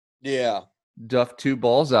duff Yeah. 2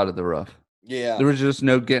 balls out of the rough. Yeah. There was just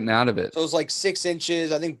no getting out of it. So it was like 6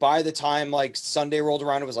 inches. I think by the time like Sunday rolled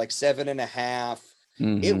around, it was like 7.5.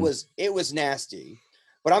 Mhm. It was nasty.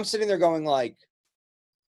 But I'm sitting there going like,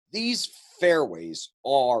 these fairways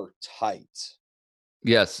are tight.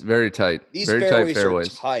 Yes, very tight. These very tight fairways.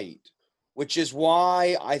 are tight, which is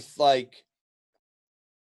why I like.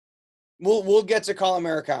 We'll get to Colin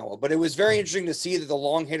Morikawa, but it was very interesting to see that the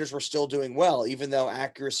long hitters were still doing well, even though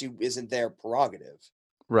accuracy isn't their prerogative.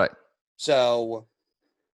 Right. So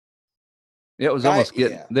yeah, it was almost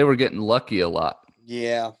they were getting lucky a lot.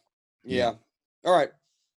 Yeah. All right.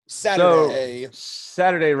 So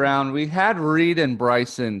Saturday round, we had Reed and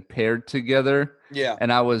Bryson paired together. Yeah.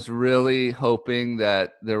 And I was really hoping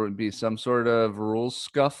that there would be some sort of rules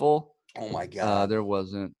scuffle. Oh my God. There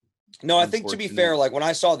wasn't. No, I think to be fair, like when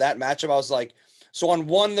I saw that matchup, I was like, so on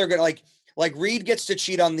one, they're gonna like Reed gets to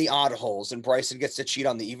cheat on the odd holes and Bryson gets to cheat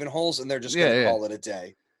on the even holes, and they're just gonna call it a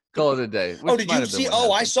day. Call it a day. Oh, did you see?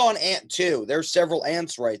 Oh, I saw an ant too. There's several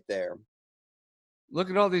ants right there. Look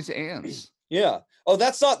at all these ants. Yeah. Oh,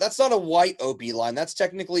 that's not a white OB line. That's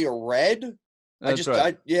technically a red. That's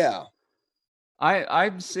right. Yeah.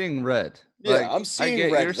 I'm seeing red. Yeah, like, I'm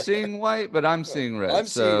seeing red. You're seeing white, but I'm seeing red. I'm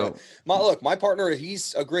seeing red. My partner,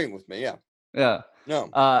 he's agreeing with me. Yeah. Yeah. No.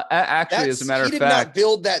 Actually, as a matter of fact, he did not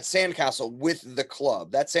build that sandcastle with the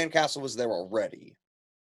club. That sandcastle was there already.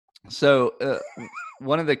 So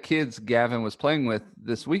one of the kids Gavin was playing with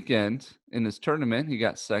this weekend in his tournament, he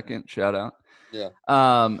got second. Shout out. Yeah.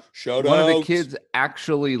 Shout out. One of the kids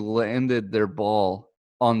actually landed their ball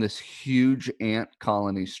on this huge ant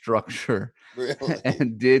colony structure. Really?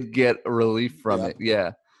 And did get relief from it.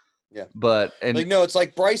 Yeah. Yeah. But like, no, it's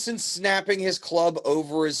like Bryson snapping his club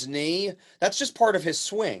over his knee. That's just part of his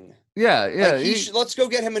swing. Yeah, yeah. Like let's go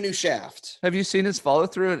get him a new shaft. Have you seen his follow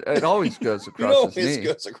through? It always goes across his knee.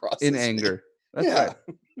 Goes across in his anger. Knee. That's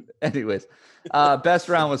right. Anyways, best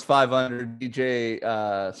round was 500. DJ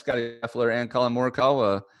Scotty Scheffler and Colin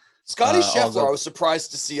Morikawa. Scotty Scheffler, I was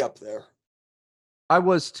surprised to see up there. I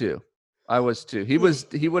was too. He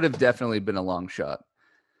would have definitely been a long shot.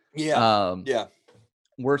 Yeah. Yeah.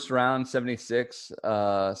 Worst round 76,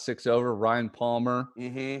 6 over. Ryan Palmer.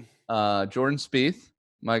 Mm-hmm. Jordan Spieth,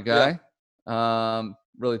 my guy. Yeah.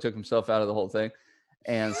 Really took himself out of the whole thing.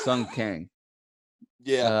 And Sung Kang.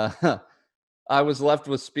 Yeah. I was left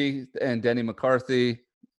with Spieth and Denny McCarthy.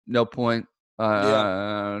 No point.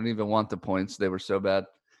 I don't even want the points. They were so bad.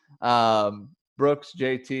 Brooks,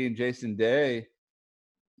 JT, and Jason Day.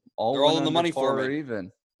 They're all in the money for me.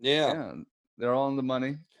 Even. Yeah. They're all in the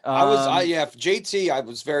money. For JT, I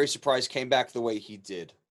was very surprised came back the way he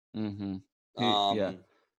did. Mm-hmm.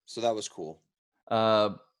 So that was cool.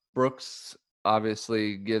 Brooks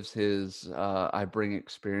obviously gives his I bring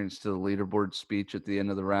experience to the leaderboard speech at the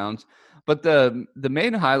end of the rounds. But the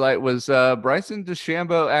main highlight was Bryson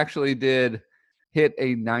DeChambeau actually did hit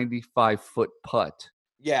a 95-foot putt.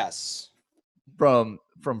 Yes. From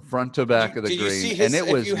front to back of the green. And it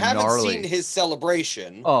was gnarly. If you haven't seen his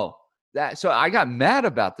celebration. Oh, so I got mad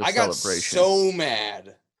about the celebration. I got so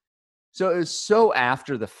mad. So it was so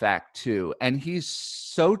after the fact too, and he's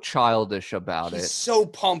so childish about it. He's so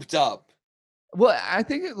pumped up. Well, I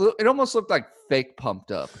think it almost looked like fake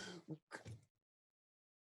pumped up.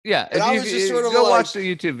 Yeah, and I was just sort of go watch the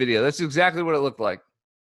YouTube video. That's exactly what it looked like.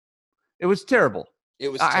 It was terrible.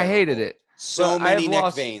 It was. I hated it. So many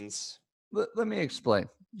neck veins. Let me explain.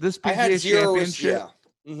 This PGA Championship.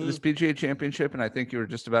 Mm-hmm. This PGA Championship, and I think you were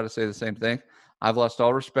just about to say the same thing. I've lost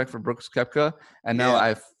all respect for Brooks Koepka, and now I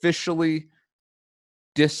officially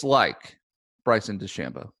dislike Bryson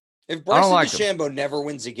DeChambeau. If Bryson DeChambeau never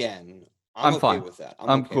wins again, I'm okay fine with that.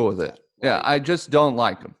 I'm cool with it. Yeah, I just don't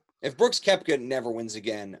like him. If Brooks Koepka never wins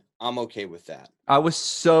again, I'm okay with that. I was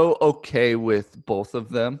so okay with both of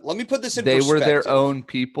them. Let me put this in perspective. They were their own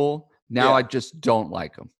people. Now I just don't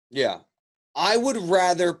like them. Yeah. I would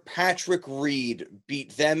rather Patrick Reed beat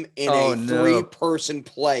them in a 3-person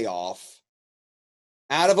playoff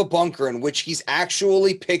out of a bunker in which he's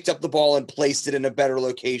actually picked up the ball and placed it in a better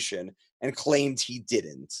location and claimed he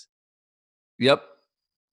didn't. Yep.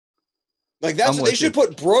 Like that's what they should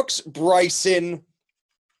put Brooks, Bryson,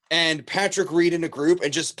 and Patrick Reed in a group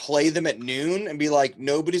and just play them at noon and be like,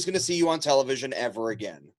 nobody's going to see you on television ever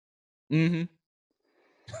again. Mm-hmm.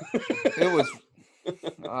 It was,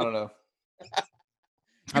 I don't know.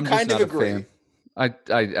 I'm kind of agree. I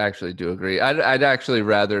actually do agree. I'd actually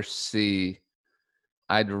rather see.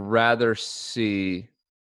 I'd rather see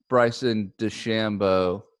Bryson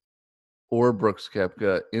DeChambeau or Brooks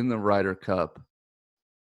Koepka in the Ryder Cup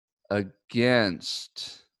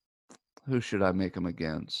against, who should I make him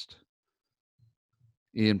against?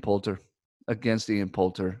 Ian Poulter. Against Ian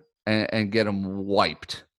Poulter and get him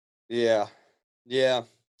wiped. Yeah. Yeah.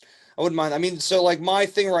 I wouldn't mind. I mean, so like my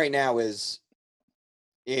thing right now is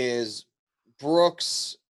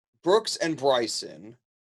Brooks and Bryson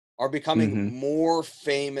are becoming more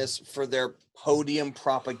famous for their podium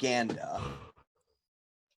propaganda.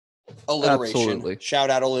 Alliteration. Absolutely. Shout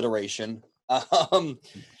out alliteration.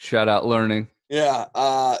 Shout out learning. Yeah.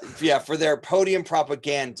 For their podium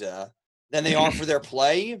propaganda than they are for their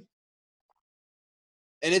play.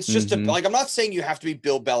 And it's just like, I'm not saying you have to be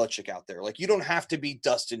Bill Belichick out there. Like, you don't have to be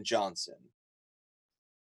Dustin Johnson.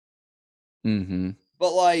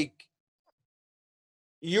 But like,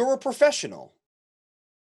 you're a professional.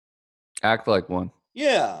 Act like one.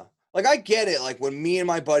 Yeah. Like, I get it. Like, when me and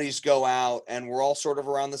my buddies go out and we're all sort of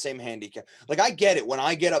around the same handicap. Like, I get it when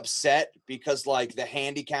I get upset because, like, the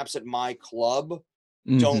handicaps at my club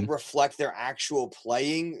don't reflect their actual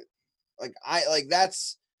playing.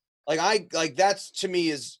 That's to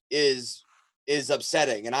me is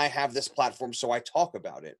upsetting. And I have this platform, so I talk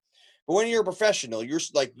about it. But when you're a professional, you're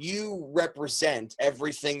like, you represent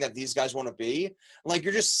everything that these guys want to be. Like,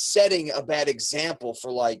 you're just setting a bad example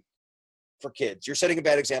for kids. You're setting a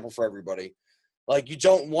bad example for everybody. Like, you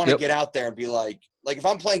don't want to get out there and be like if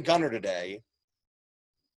I'm playing Gunnar today,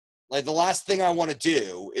 like, the last thing I want to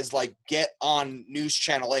do is like get on News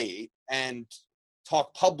Channel 8 and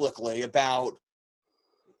talk publicly about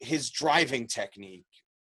his driving technique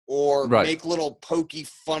or make little pokey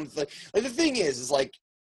fun. Like, the thing is like,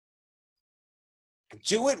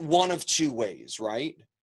 do it one of two ways, right?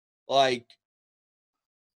 Like,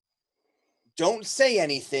 don't say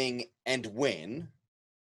anything and win.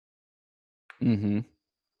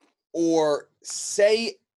 Or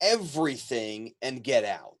say everything and get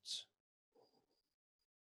out.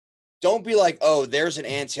 Don't be like, oh, there's an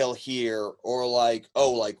anthill here, or like,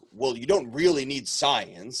 oh, like, well, you don't really need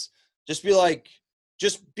science. Just be like,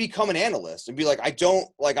 just become an analyst and be like, I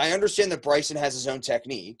understand that Bryson has his own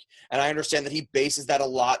technique, and I understand that he bases that a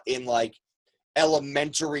lot in like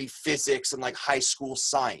elementary physics and like high school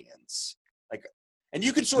science. Like, and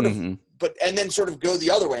you could sort of, and then sort of go the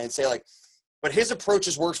other way and say like, but his approach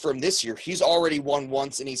has worked for him this year. He's already won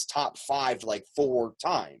once and he's top 5 like 4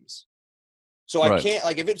 times. So I can't,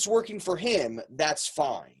 like, if it's working for him, that's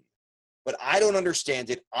fine. But I don't understand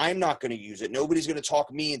it. I'm not going to use it. Nobody's going to talk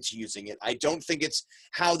me into using it. I don't think it's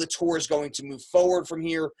how the tour is going to move forward from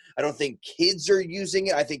here. I don't think kids are using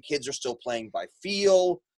it. I think kids are still playing by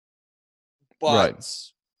feel. But,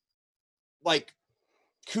 like,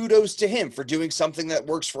 kudos to him for doing something that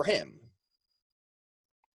works for him.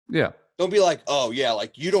 Yeah. Don't be like, oh, yeah,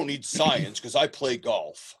 like, you don't need science because I play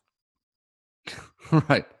golf.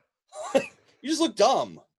 Right. You just look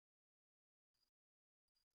dumb.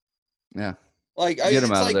 Yeah. Like, Get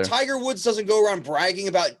him out of there. Tiger Woods doesn't go around bragging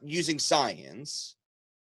about using science,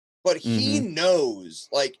 but he knows,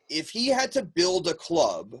 like, if he had to build a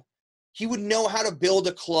club, he would know how to build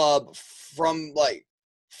a club from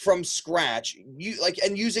scratch,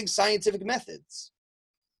 and using scientific methods.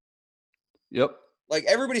 Yep. Like,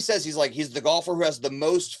 everybody says he's the golfer who has the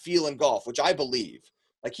most feel in golf, which I believe.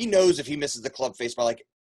 Like, he knows if he misses the club face by like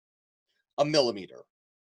a millimeter,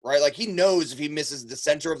 right? Like, he knows if he misses the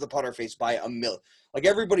center of the putter face by a like,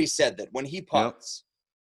 everybody said that when he putts,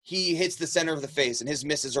 he hits the center of the face and his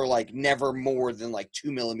misses are like never more than like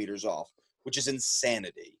 2 millimeters off, which is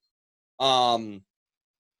insanity. But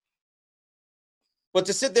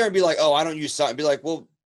to sit there and be like, oh, I don't use science, be like, well,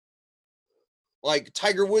 like,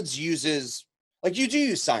 Tiger Woods uses, like, you do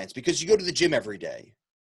use science because you go to the gym every day.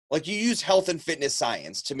 Like, you use health and fitness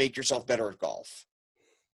science to make yourself better at golf.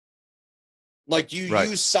 Like, you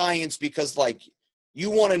use science because, like, you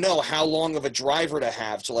want to know how long of a driver to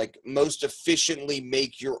have to, like, most efficiently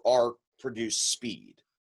make your arc produce speed.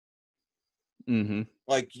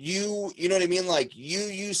 Like, you know what I mean? Like, you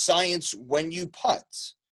use science when you putt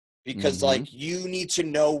because, like, you need to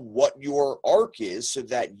know what your arc is so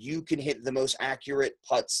that you can hit the most accurate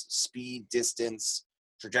putts, speed, distance,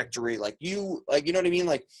 trajectory. Like, you know what I mean?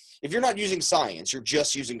 Like, if you're not using science, you're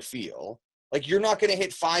just using feel. Like, you're not going to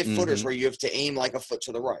hit 5-footers where you have to aim like a foot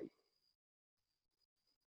to the right.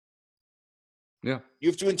 Yeah. You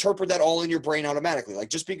have to interpret that all in your brain automatically. Like,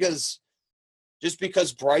 just because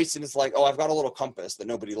Bryson is like, oh, I've got a little compass that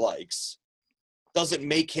nobody likes, doesn't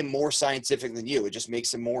make him more scientific than you. It just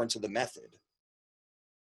makes him more into the method.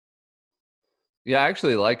 Yeah, I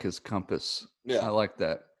actually like his compass. Yeah. I like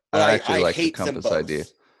that. But I actually like the compass idea.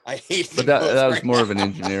 I hate them both. But that was more of an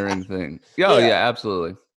engineering thing. Yeah, yeah,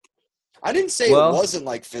 absolutely. I didn't say Well, it wasn't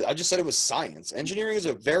like I just said it was science. Engineering is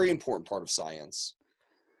a very important part of science.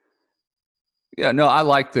 Yeah, no, I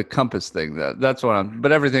like the compass thing. That's what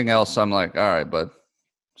but everything else, I'm like, all right, bud,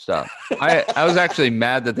 stop. I was actually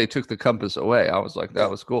mad that they took the compass away. I was like, that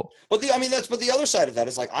was cool. But the other side of that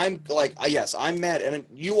is like, yes, I'm mad, and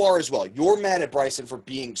you are as well. You're mad at Bryson for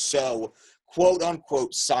being so quote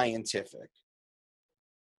unquote scientific.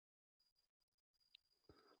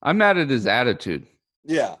 I'm mad at his attitude.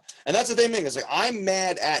 Yeah, and that's the thing is like, I'm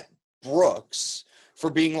mad at Brooks for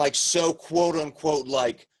being like so quote unquote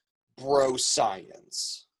like bro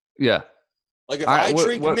science. Yeah. Like if I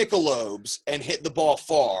drink Michelob's and hit the ball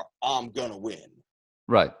far, I'm gonna win.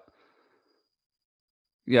 Right.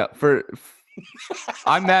 Yeah.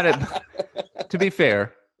 I'm mad at. To be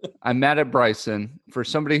fair, I'm mad at Bryson for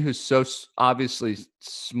somebody who's so obviously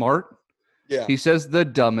smart. Yeah. He says the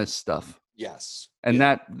dumbest stuff. Yes. And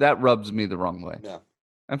that rubs me the wrong way. Yeah.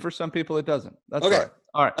 And for some people, it doesn't. That's okay. All right.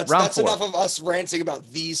 All right. That's enough of us ranting about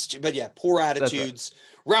these two. But yeah, poor attitudes.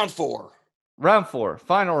 Right. Round 4. Round 4.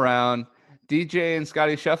 Final round. DJ and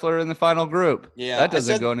Scotty Scheffler in the final group. Yeah. That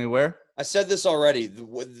doesn't go anywhere. I said this already.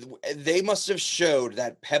 They must have showed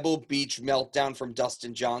that Pebble Beach meltdown from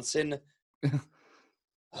Dustin Johnson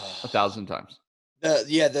 1,000 times.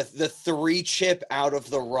 The 3 chip out of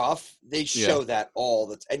the rough. They show that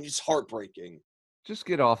and it's heartbreaking. Just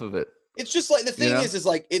get off of it. It's just like the thing is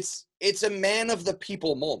like it's a man of the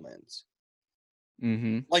people moment.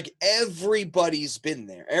 Mm-hmm. Like everybody's been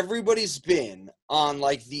there. Everybody's been on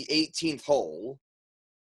like the 18th hole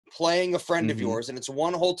playing a friend of yours, and it's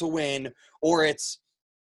 1 hole to win, or it's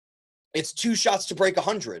 2 shots to break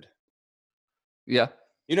 100. Yeah.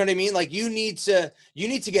 You know what I mean? Like you need to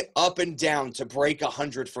get up and down to break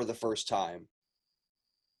 100 for the first time.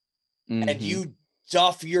 Mm-hmm. And you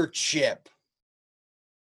duff your chip.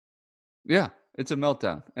 Yeah, it's a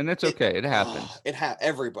meltdown, and it's okay. It happens.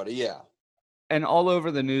 Everybody, yeah. And all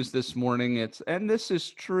over the news this morning, and this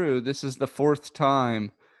is true. This is the 4th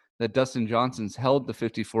time that Dustin Johnson's held the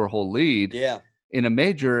 54-hole lead in a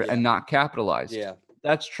major and not capitalized. Yeah,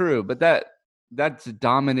 that's true. But that's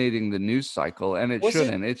dominating the news cycle, and it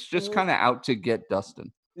shouldn't. It's just kind of out to get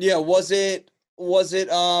Dustin. Yeah. Was it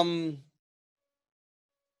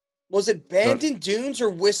Bandon Dunes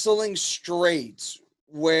or Whistling Straits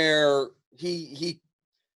where he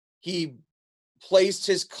placed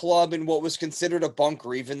his club in what was considered a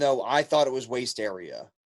bunker, even though I thought it was waste area?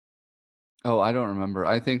 Oh, I don't remember.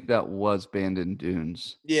 I think that was Bandon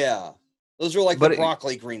Dunes. Yeah. Those were like the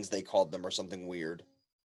broccoli greens, they called them, or something weird.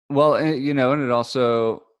 Well, and it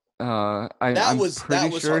also, I'm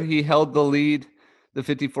pretty sure he held the lead, the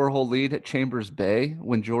 54-hole lead at Chambers Bay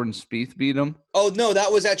when Jordan Spieth beat him. Oh, no,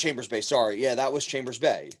 that was at Chambers Bay. Sorry. Yeah, that was Chambers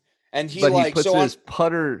Bay. And he puts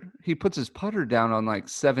his putter down on like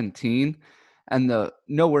 17 and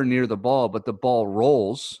nowhere near the ball, but the ball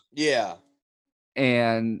rolls. Yeah.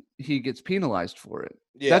 And he gets penalized for it.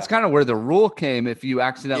 Yeah. That's kind of where the rule came. If you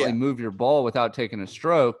accidentally move your ball without taking a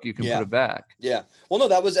stroke, you can put it back. Yeah. Well,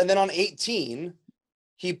 no, and then on 18,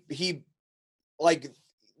 he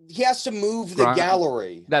has to move the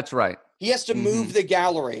gallery. That's right. He has to move the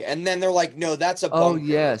gallery. And then they're like, no, that's a bunker. Oh,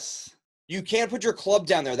 yes. You can't put your club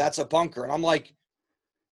down there. That's a bunker. And I'm like,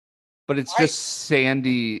 but it's just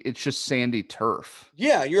sandy. It's just sandy turf.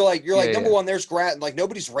 Yeah. You're like, number one, there's grass. Like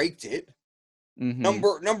nobody's raked it. Mm-hmm.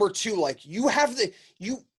 Number 2, like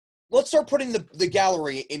let's start putting the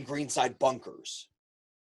gallery in greenside bunkers.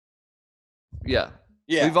 Yeah.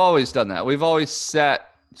 We've always done that. We've always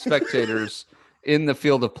sat spectators in the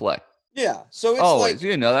field of play. Yeah. So it's always,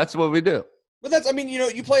 that's what we do. But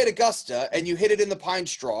you play at Augusta and you hit it in the pine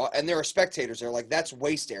straw and there are spectators there. Like that's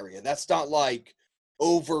waste area. That's not like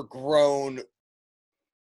overgrown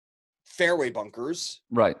fairway bunkers.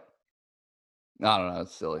 Right. I don't know.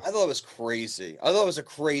 It's silly. I thought it was crazy. I thought it was a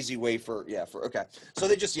crazy way okay. So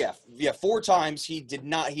they just, 4 times he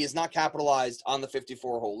has not capitalized on the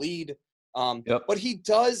 54-hole lead. But he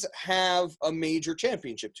does have a major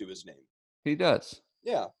championship to his name. He does.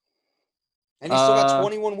 Yeah. And he's still got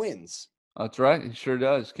 21 wins. That's right. He sure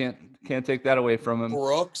does. Can't take that away from him.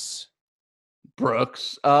 Brooks.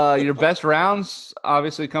 Your best rounds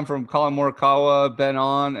obviously come from Colin Morikawa, Ben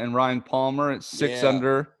On, and Ryan Palmer at 6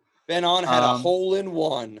 under. Ben On had a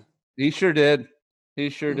hole-in-one. He sure did.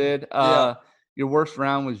 Your worst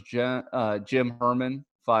round was Jim Herman,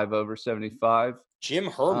 5 over 75. Jim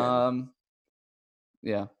Herman.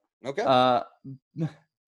 Yeah. Okay.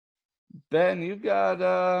 Ben, you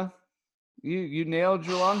got you nailed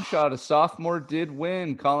your long shot. A sophomore did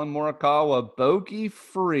win. Colin Morikawa, bogey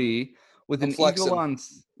free with an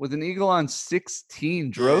with an eagle on 16,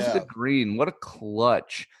 drove the green. What a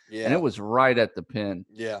clutch. Yeah. And it was right at the pin.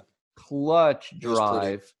 Yeah. Clutch It was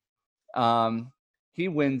pretty. drive. He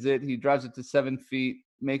wins it. He drives it to 7 feet,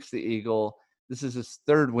 makes the eagle. This is his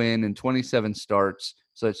third win in 27 starts.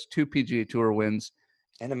 So it's 2 PGA Tour wins.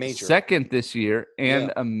 And a major. Second this year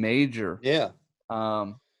and a major. Yeah.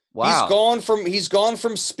 Wow. He's gone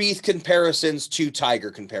from Spieth comparisons to Tiger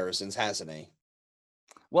comparisons, hasn't he?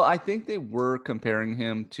 Well, I think they were comparing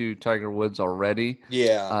him to Tiger Woods already.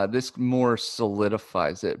 Yeah. This more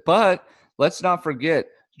solidifies it. But let's not forget,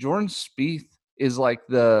 Jordan Spieth is like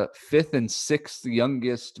the 5th and 6th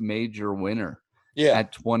youngest major winner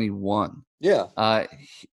at 21. Yeah.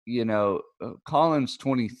 Collins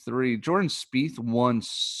 23. Jordan Spieth won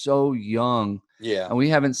so young. Yeah. And we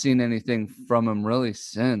haven't seen anything from him really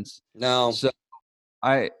since. No. So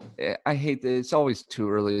I hate that. It's always too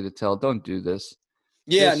early to tell. Don't do this.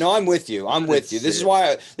 Yeah, no, I'm with you. This is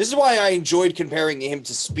why I enjoyed comparing him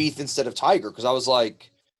to Spieth instead of Tiger, because I was like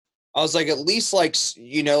at least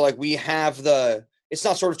we have it's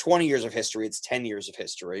not sort of 20 years of history, it's 10 years of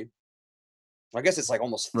history. I guess it's like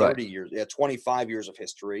almost 30 years. Yeah, 25 years of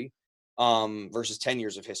history versus 10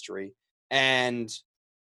 years of history. And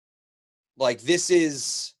like this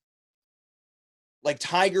is like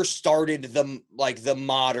Tiger started the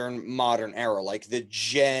modern era, like the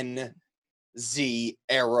Gen Z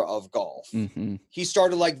era of golf. Mm-hmm. He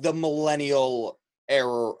started like the millennial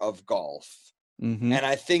era of golf. Mm-hmm. And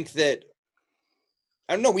I think that,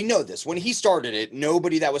 I don't know, we know this. When he started it,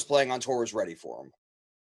 nobody that was playing on tour was ready for him.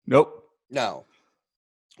 Nope. No.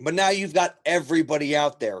 But now you've got everybody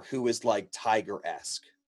out there who is like Tiger-esque.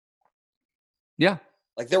 Yeah.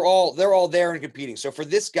 Like they're all there and competing. So for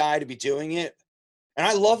this guy to be doing it, and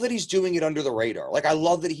I love that he's doing it under the radar. Like I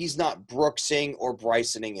love that he's not Brooksing or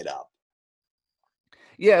Brysoning it up.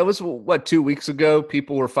 Yeah, it was 2 weeks ago.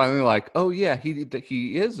 People were finally like, "Oh yeah, he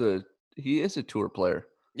is a tour player."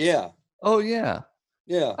 Yeah. Oh yeah.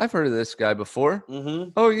 Yeah. I've heard of this guy before.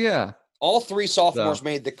 Mm-hmm. Oh yeah. All 3 sophomores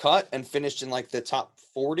made the cut and finished in like the top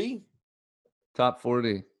 40. Top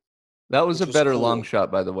 40. That was a better long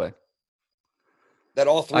shot, by the way. That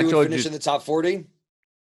all 3 would finish in the top 40?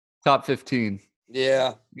 Top 15.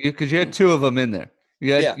 Yeah. Because you had 2 of them in there.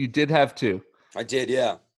 You did have 2. I did,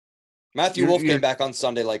 yeah. Matthew Wolff came back on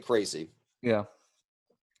Sunday like crazy. Yeah.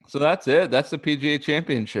 So that's it. That's the PGA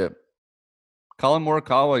Championship. Colin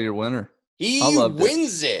Morikawa, your winner. He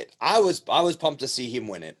wins it. I was pumped to see him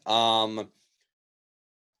win it.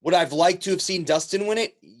 Would I've liked to have seen Dustin win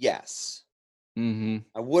it? Yes. Mm-hmm.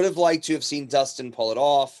 I would have liked to have seen Dustin pull it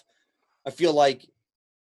off. I feel like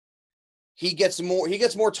he gets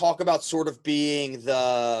more talk about sort of being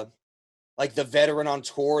the veteran on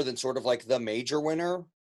tour than sort of like the major winner.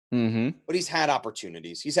 Mm-hmm. But he's had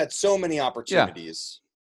opportunities. He's had so many opportunities.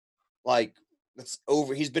 Yeah. Like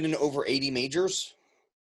he's been in over 80 majors.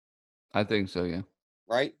 I think so, yeah.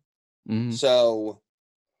 Right? Mm-hmm. So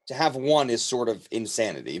to have one is sort of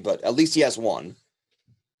insanity, but at least he has one.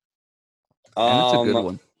 And it's a good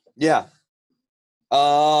one. Yeah.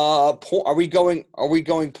 Are we going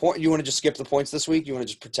point? You want to just skip the points this week? You want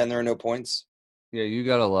to just pretend there are no points? Yeah, you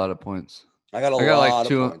got a lot of points. I got a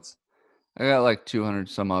lot of points. I got like 200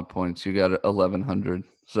 some odd points. You got 1,100,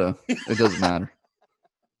 so it doesn't matter.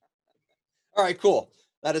 All right, cool.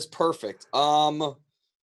 That is perfect.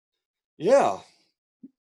 Yeah.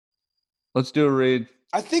 Let's do a read.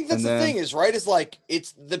 I think that's the thing is, right? Is like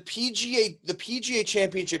it's the PGA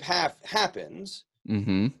Championship happens.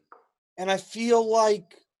 Mm-hmm. And I feel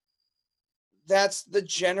like that's the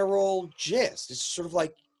general gist. It's sort of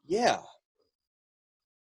like, yeah.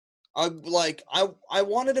 I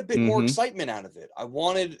wanted a bit more excitement out of it. I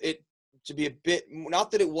wanted it to be a bit,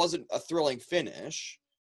 not that it wasn't a thrilling finish,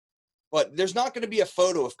 but there's not going to be a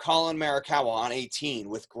photo of Colin Morikawa on 18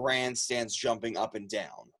 with grandstands jumping up and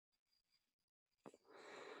down.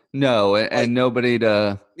 No, and nobody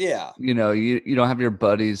to, you don't have your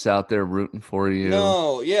buddies out there rooting for you.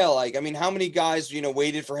 No, yeah, like, I mean, how many guys,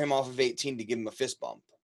 waited for him off of 18 to give him a fist bump?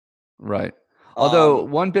 Right. Although,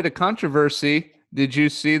 one bit of controversy, did you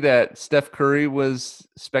see that Steph Curry was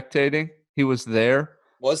spectating? He was there.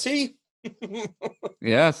 Was he?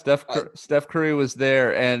 Yeah, Steph Curry was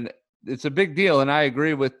there, and it's a big deal, and I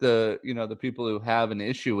agree with the people who have an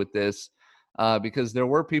issue with this. Because there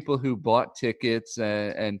were people who bought tickets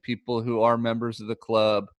and people who are members of the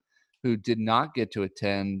club who did not get to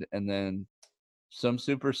attend, and then some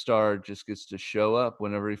superstar just gets to show up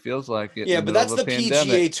whenever he feels like it. Yeah, but that's the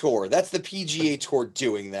PGA Tour. That's the PGA Tour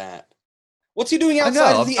doing that. What's he doing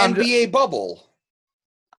outside of the NBA bubble?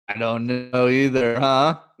 I don't know either,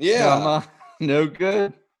 huh? Yeah. No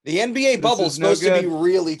good. The NBA bubble is supposed to be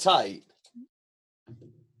really tight.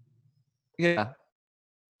 Yeah.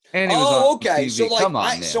 And he was on okay. TV. So like, Come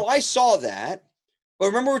on, man. I saw that, but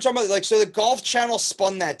remember we were talking about like, so the Golf Channel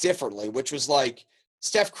spun that differently, which was like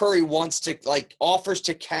Steph Curry offers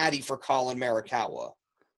to caddy for Colin Morikawa.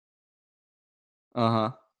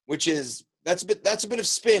 Which is that's a bit of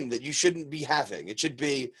spin that you shouldn't be having. It should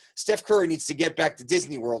be Steph Curry needs to get back to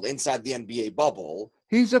Disney World inside the NBA bubble.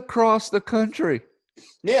 He's across the country.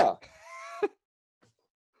 Yeah.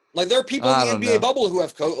 Like there are people in the NBA bubble who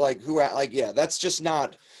have that's just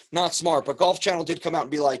not smart. But Golf Channel did come out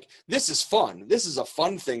and be like, this is fun. This is a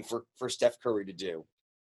fun thing for Steph Curry to do.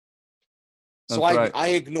 So I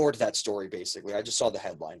ignored that story basically. I just saw the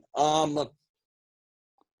headline.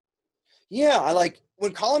 Yeah, I like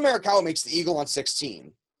when Colin Morikawa makes the eagle on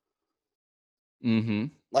 16. Mm-hmm.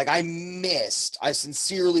 Like I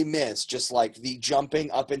sincerely missed just like the jumping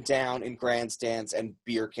up and down in grandstands and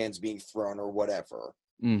beer cans being thrown or whatever.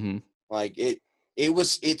 Mm-hmm. Like it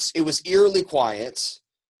was eerily quiet.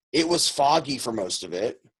 It was foggy for most of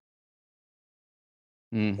it.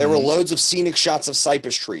 Mm-hmm. There were loads of scenic shots of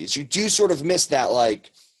cypress trees. You do sort of miss that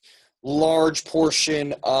like large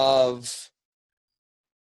portion of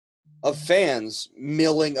fans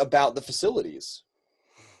milling about the facilities.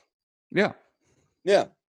 Yeah. Yeah.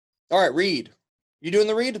 All right, read. You doing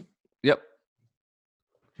the read? Yep.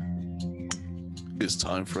 It's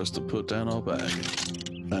time for us to put down our bag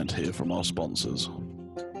and hear from our sponsors.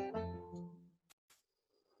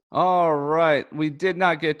 All right. We did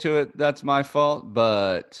not get to it. That's my fault,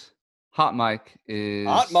 but Hot Mic is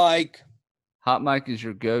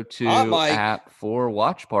your go-to app for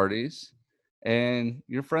watch parties. And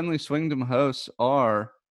your friendly Swingdom hosts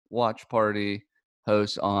are watch party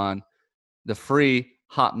hosts on the free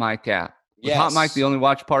Hot Mic app. With Hot Mic, the only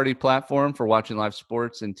watch party platform for watching live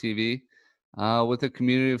sports and TV, with a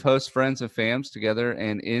community of hosts, friends, and fams together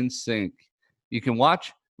and in sync. You can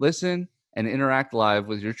watch, listen, and interact live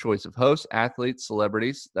with your choice of hosts, athletes,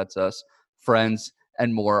 celebrities, that's us, friends,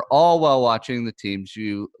 and more, all while watching the teams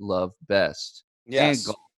you love best. Yes. And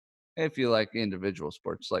golf, if you like individual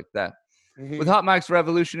sports like that. Mm-hmm. With Hot Mic's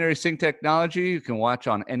revolutionary sync technology, you can watch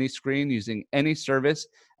on any screen using any service,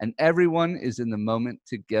 and everyone is in the moment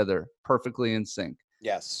together, perfectly in sync.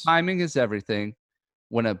 Yes. Timing is everything.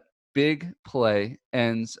 When a big play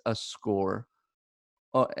ends in a score.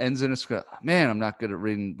 Man, I'm not good at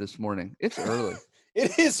reading this morning. It's early.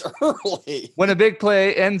 It is early. When a big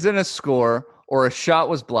play ends in a score or a shot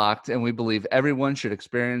was blocked, and we believe everyone should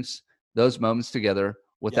experience those moments together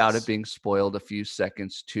without it being spoiled a few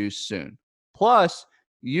seconds too soon. Plus,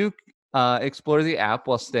 you explore the app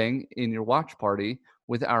while staying in your watch party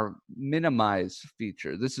with our minimize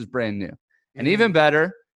feature. This is brand new. And even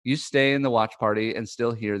better, you stay in the watch party and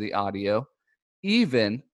still hear the audio,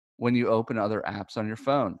 even when you open other apps on your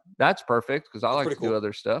phone. That's perfect because I like to do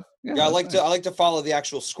other stuff. Yeah, I like to follow the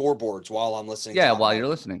actual scoreboards while I'm listening. Yeah, while you're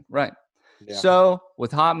listening, right? Yeah. So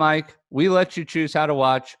with Hot Mic, we let you choose how to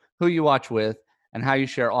watch, who you watch with, and how you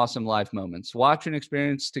share awesome live moments. Watch and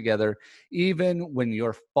experience together, even when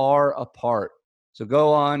you're far apart. So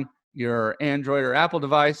go on your Android or Apple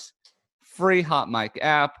device, free Hot Mic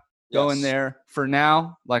app. Go in there. For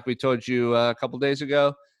now, like we told you a couple days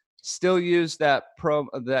ago, still use that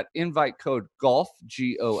invite code GOLF,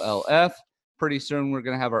 GOLF. Pretty soon we're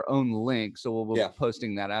going to have our own link, so we'll be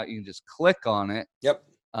posting that out. You can just click on it. Yep.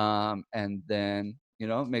 And then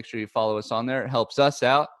make sure you follow us on there. It helps us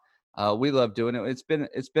out. We love doing it.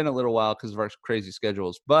 It's been a little while because of our crazy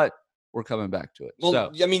schedules, but we're coming back to it. Well,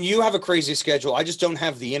 I mean, you have a crazy schedule. I just don't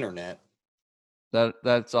have the internet.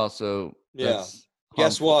 That's also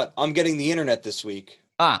Guess what? I'm getting the internet this week.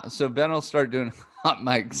 So Ben will start doing hot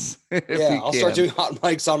mics. I'll start doing hot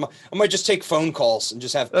mics on I might just take phone calls and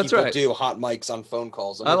just have people do hot mics on phone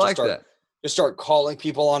calls. I like that. Just start calling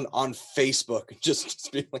people on Facebook and just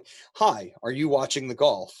be like, "Hi, are you watching the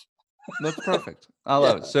golf?" That's perfect. I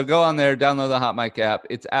love it. So go on there, download the Hot Mic app.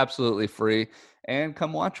 It's absolutely free, and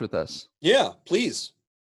come watch with us. Yeah, please.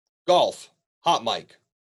 Golf, Hot Mic,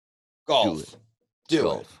 golf,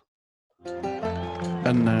 do it.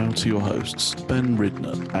 And now to your hosts, Ben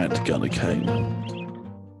Ridner and Gunnar Kane.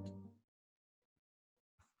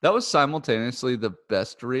 That was simultaneously the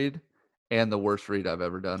best read and the worst read I've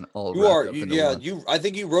ever done. I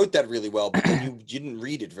think you wrote that really well, but then you didn't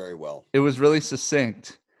read it very well. It was really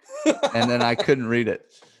succinct, and then I couldn't read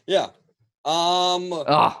it. Yeah.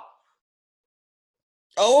 Oh,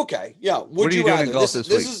 okay. Yeah. Would you rather? This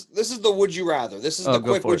is the would you rather. This is the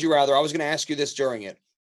quick would you rather. I was going to ask you this during it.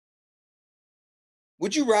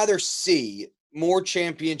 Would you rather see more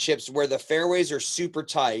championships where the fairways are super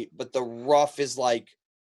tight, but the rough is like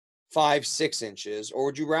 5-6 inches, or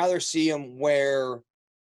would you rather see them where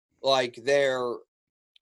like they're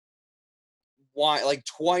wide, like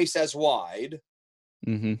twice as wide,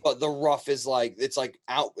 but the rough is like it's like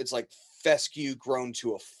fescue grown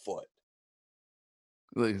to a foot?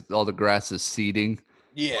 Like all the grass is seeding.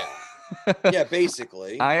 Yeah. Yeah,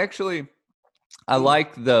 basically. I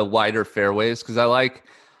like the wider fairways because I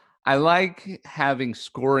like having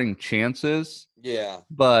scoring chances. Yeah.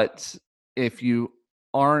 But if you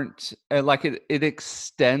aren't like it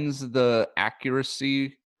extends the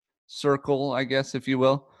accuracy circle, I guess, if you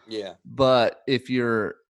will. Yeah. But if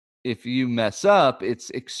you mess up,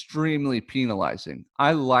 it's extremely penalizing.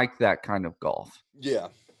 I like that kind of golf. Yeah.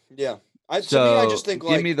 Yeah. To me, I just think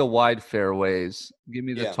give me the wide fairways. Give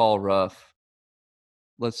me the tall rough.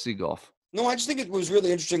 Let's see golf. No, I just think it was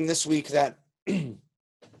really interesting this week that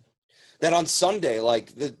that on Sunday,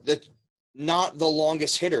 like the not the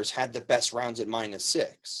longest hitters had the best rounds at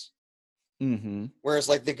 -6. Whereas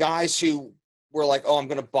like the guys who were like, oh, I'm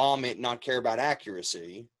going to bomb it, not care about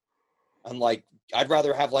accuracy. And like, I'd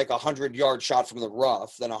rather have like 100-yard shot from the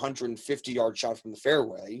rough than a 150-yard shot from the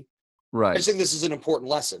fairway. Right. I just think this is an important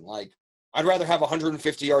lesson. Like, I'd rather have a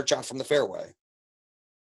 150-yard shot from the fairway.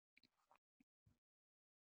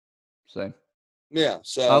 Same. Yeah.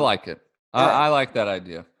 So I like it. Right. I like that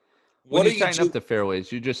idea. When you tighten up the fairways,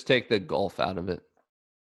 you just take the golf out of it.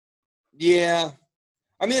 Yeah.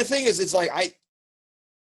 I mean, the thing is, it's like,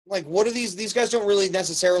 what are these guys don't really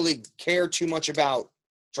necessarily care too much about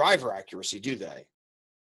driver accuracy, do they?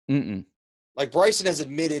 Like Bryson has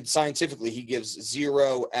admitted scientifically he gives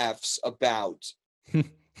 0 Fs about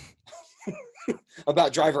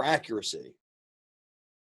about driver accuracy.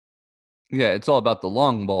 Yeah, it's all about the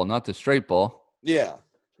long ball, not the straight ball. Yeah.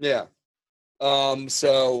 Yeah.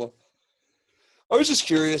 So I was just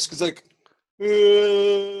curious because like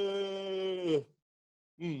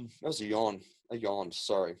that was a yawn. I yawned,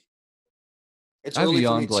 sorry. It's early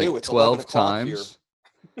for me too. Like it's 12 times.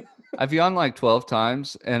 I've yawned like 12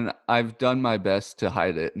 times, and I've done my best to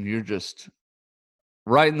hide it, and you're just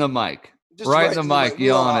right in the mic. Right in the mic,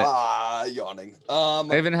 yawning.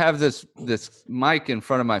 I even have this mic in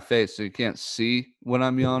front of my face, so you can't see when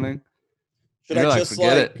I'm yawning. Should I just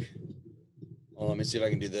forget it? Oh, let me see if I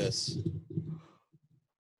can do this.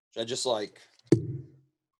 Should I just like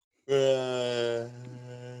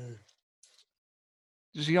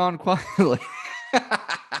just yawn quietly?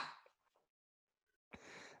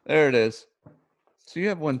 There it is. So you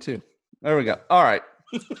have one too. There we go. All right.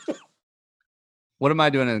 What am I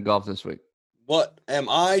doing in golf this week? What am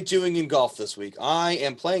I doing in golf this week? I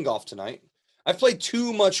am playing golf tonight. I've played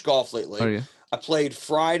too much golf lately. Are you? I played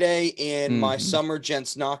Friday in my Summer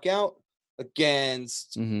Gents Knockout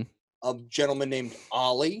against a gentleman named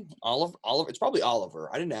Ollie. Oliver. It's probably Oliver.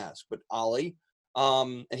 I didn't ask, but Ollie.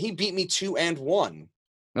 And he beat me 2-1.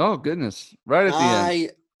 Oh, goodness. Right at the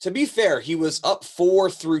end. To be fair, he was up 4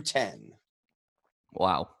 through 10.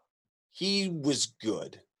 Wow. He was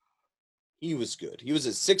good. He was good. He was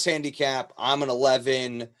a 6 handicap. I'm an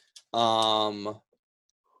 11. But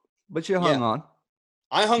you hung on.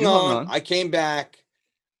 I hung on. I came back.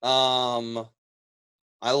 I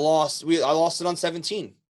lost. I lost it on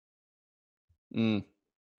 17.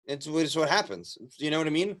 It's what happens. You know what I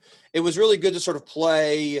mean? It was really good to sort of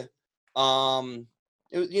play. I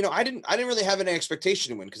didn't really have any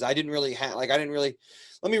expectation to win because I didn't really have let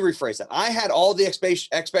me rephrase that. I had all the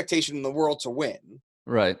expectation in the world to win.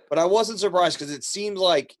 Right. But I wasn't surprised because it seemed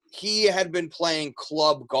like he had been playing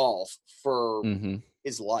club golf for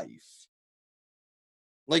his life.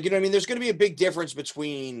 Like, you know what I mean? There's going to be a big difference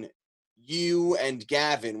between you and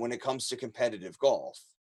Gavin when it comes to competitive golf.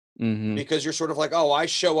 Because you're sort of like, oh, I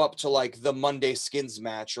show up to like the Monday skins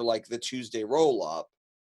match or like the Tuesday roll up.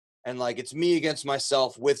 And like, it's me against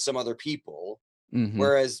myself with some other people.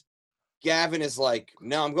 Whereas Gavin is like,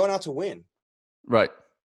 no, I'm going out to win. Right.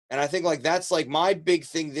 And I think like that's like my big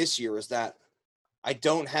thing this year is that I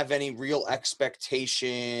don't have any real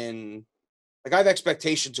expectation. Like I have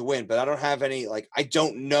expectation to win, but I don't have any, like, I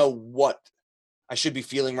don't know what I should be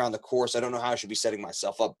feeling around the course. I don't know how I should be setting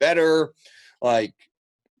myself up better. Like,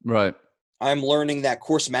 right. I'm learning that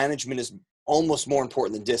course management is almost more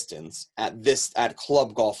important than distance at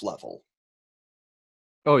club golf level.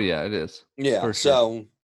 Oh yeah, it is. Yeah. For sure.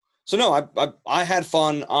 So no, I had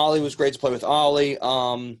fun. Ollie was great to play with Ollie.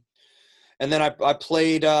 And then I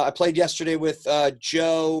played yesterday with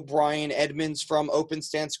Joe Brian Edmonds from Open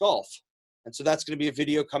Stance Golf. And so that's going to be a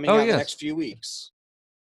video coming out in the next few weeks.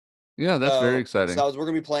 Yeah, that's very exciting. So we're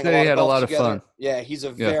going to be playing a lot of fun. Yeah, he's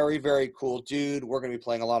a very, very cool dude. We're going to be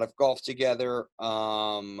playing a lot of golf together.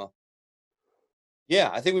 Yeah,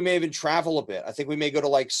 I think we may even travel a bit. I think we may go to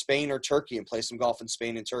like Spain or Turkey and play some golf in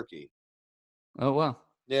Spain and Turkey. Oh, wow.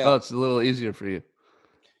 Yeah. Oh, it's a little easier for you.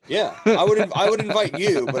 Yeah. I would invite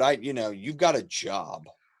you, but you've got a job.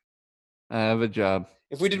 I have a job.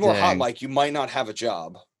 If we did more hot Dang. mic, you might not have a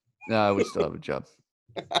job. No, we still have a job.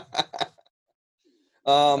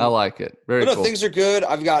 I I like it. Very cool. things are good.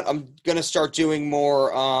 I'm gonna start doing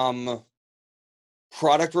more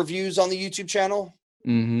product reviews on the YouTube channel.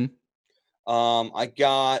 Mm-hmm. I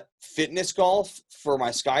got fitness golf for my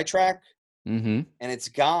SkyTrack, Mm-hmm. and it's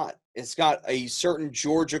got a certain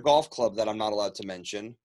Georgia golf club that I'm not allowed to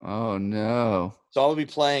mention. Oh no. So I'll be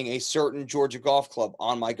playing a certain Georgia golf club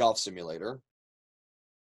on my golf simulator.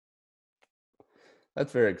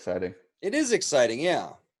 That's very exciting. It is exciting, yeah.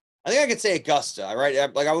 I think I could say Augusta,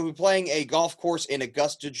 right? Like I will be playing a golf course in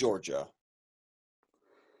Augusta, Georgia.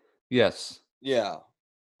 Yes. Yeah.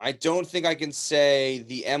 I don't think I can say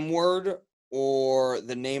the M word or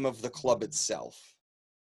the name of the club itself.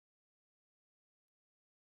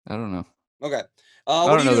 I don't know. Okay.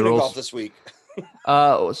 What are you doing in golf this week?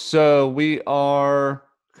 So we are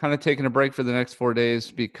kind of taking a break for the next 4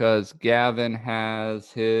 days because Gavin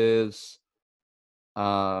has his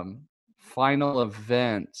final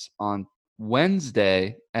event on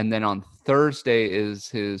Wednesday, and then on Thursday is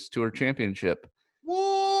his tour championship.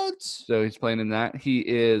 What? So he's playing in that. He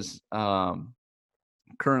is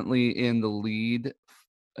currently in the lead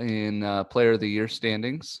in Player of the Year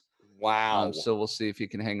standings. Wow. So we'll see if he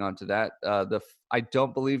can hang on to that. I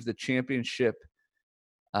don't believe the championship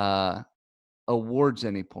awards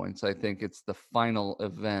any points. I think it's the final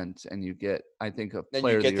event, and you get, I think, a Then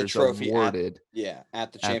Player you of the get Year the trophy awarded. at the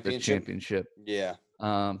At the championship. championship. Yeah.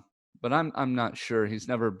 But I'm not sure. He's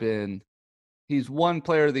won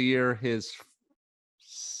Player of the Year his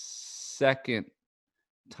second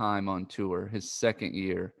time on tour, his second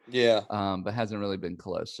year. Yeah. But hasn't really been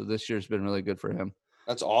close. So this year's been really good for him.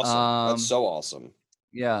 That's awesome. That's so awesome.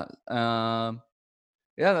 Yeah.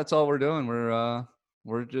 Yeah, that's all we're doing.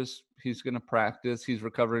 He's gonna practice. He's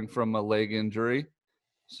recovering from a leg injury,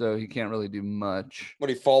 so he can't really do much. What,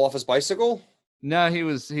 did he fall off his bicycle? No, he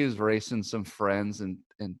was racing some friends and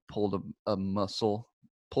pulled a muscle,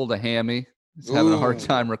 pulled a hammy. He's having a hard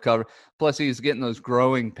time recovering. Plus, he's getting those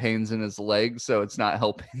growing pains in his legs, so it's not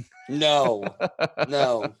helping. No.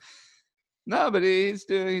 No, but he's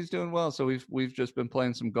doing well. So we've just been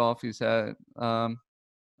playing some golf. He's had oh,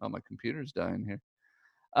 my computer's dying here.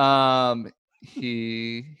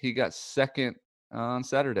 He got second on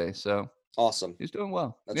Saturday, so awesome. He's doing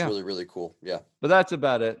well. That's really, really cool. Yeah. But that's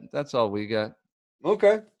about it. That's all we got.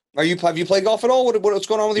 Okay. Have you played golf at all? What's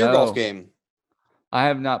going on with your golf game? I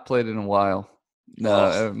have not played in a while.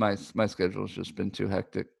 No, my schedule's just been too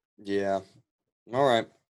hectic. Yeah. All right.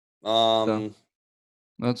 So,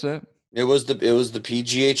 that's it. It was the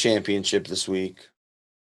PGA Championship this week.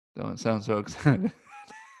 Don't sound so excited.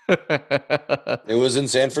 It was in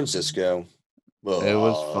San Francisco. It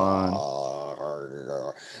was fun.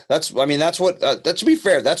 To be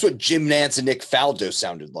fair, that's what Jim Nantz and Nick Faldo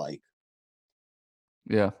sounded like.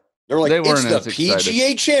 Yeah. They're like, it's the PGA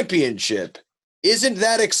excited. Championship. Isn't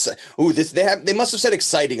that exciting? Ooh, they must have said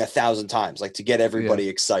exciting 1,000 times, like to get everybody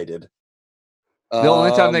excited. The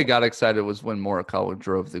only time they got excited was when Morikawa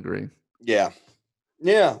drove the green. Yeah.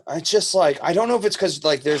 Yeah. I just like, I don't know if it's because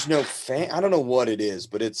like there's no fan. I don't know what it is,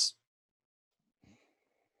 but it's.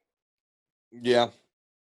 Yeah.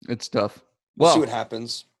 It's tough. We'll see what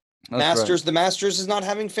happens. Masters, right. The Masters is not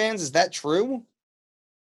having fans. Is that true?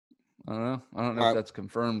 I don't know. I don't know if that's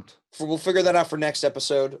confirmed. We'll figure that out for next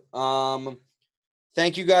episode.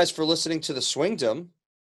 Thank you guys for listening to the Swingdom.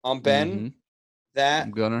 I'm Ben.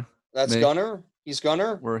 I'm Gunnar. That's me. Gunnar. He's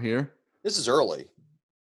Gunnar. We're here. This is early.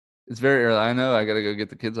 It's very early. I know. I got to go get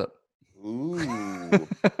the kids up. Ooh.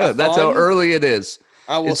 That's how early it is.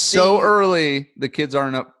 It's so early, the kids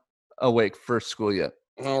aren't awake for school yet.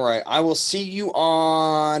 All right. I will see you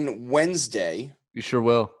on Wednesday. You sure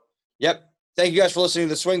will. Yep. Thank you guys for listening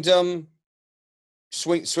to the Swingdom.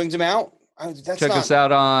 Swingdom out. Check us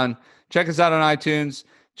out on iTunes.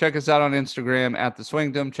 Check us out on Instagram at the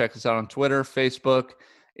Swingdom. Check us out on Twitter, Facebook.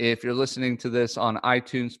 If you're listening to this on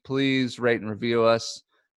iTunes, please rate and review us.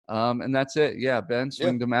 And that's it. Yeah, Ben,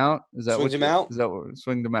 Swingdom out. Is that Swingdom out? Is that what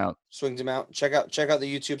Swingdom out? Swingdom out. Check out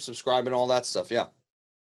the YouTube, subscribe, and all that stuff. Yeah.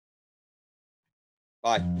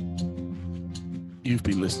 Bye. You've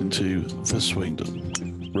been listening to The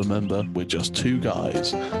Swingdom. Remember, we're just two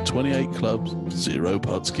guys, 28 clubs, 0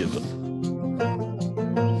 putts given.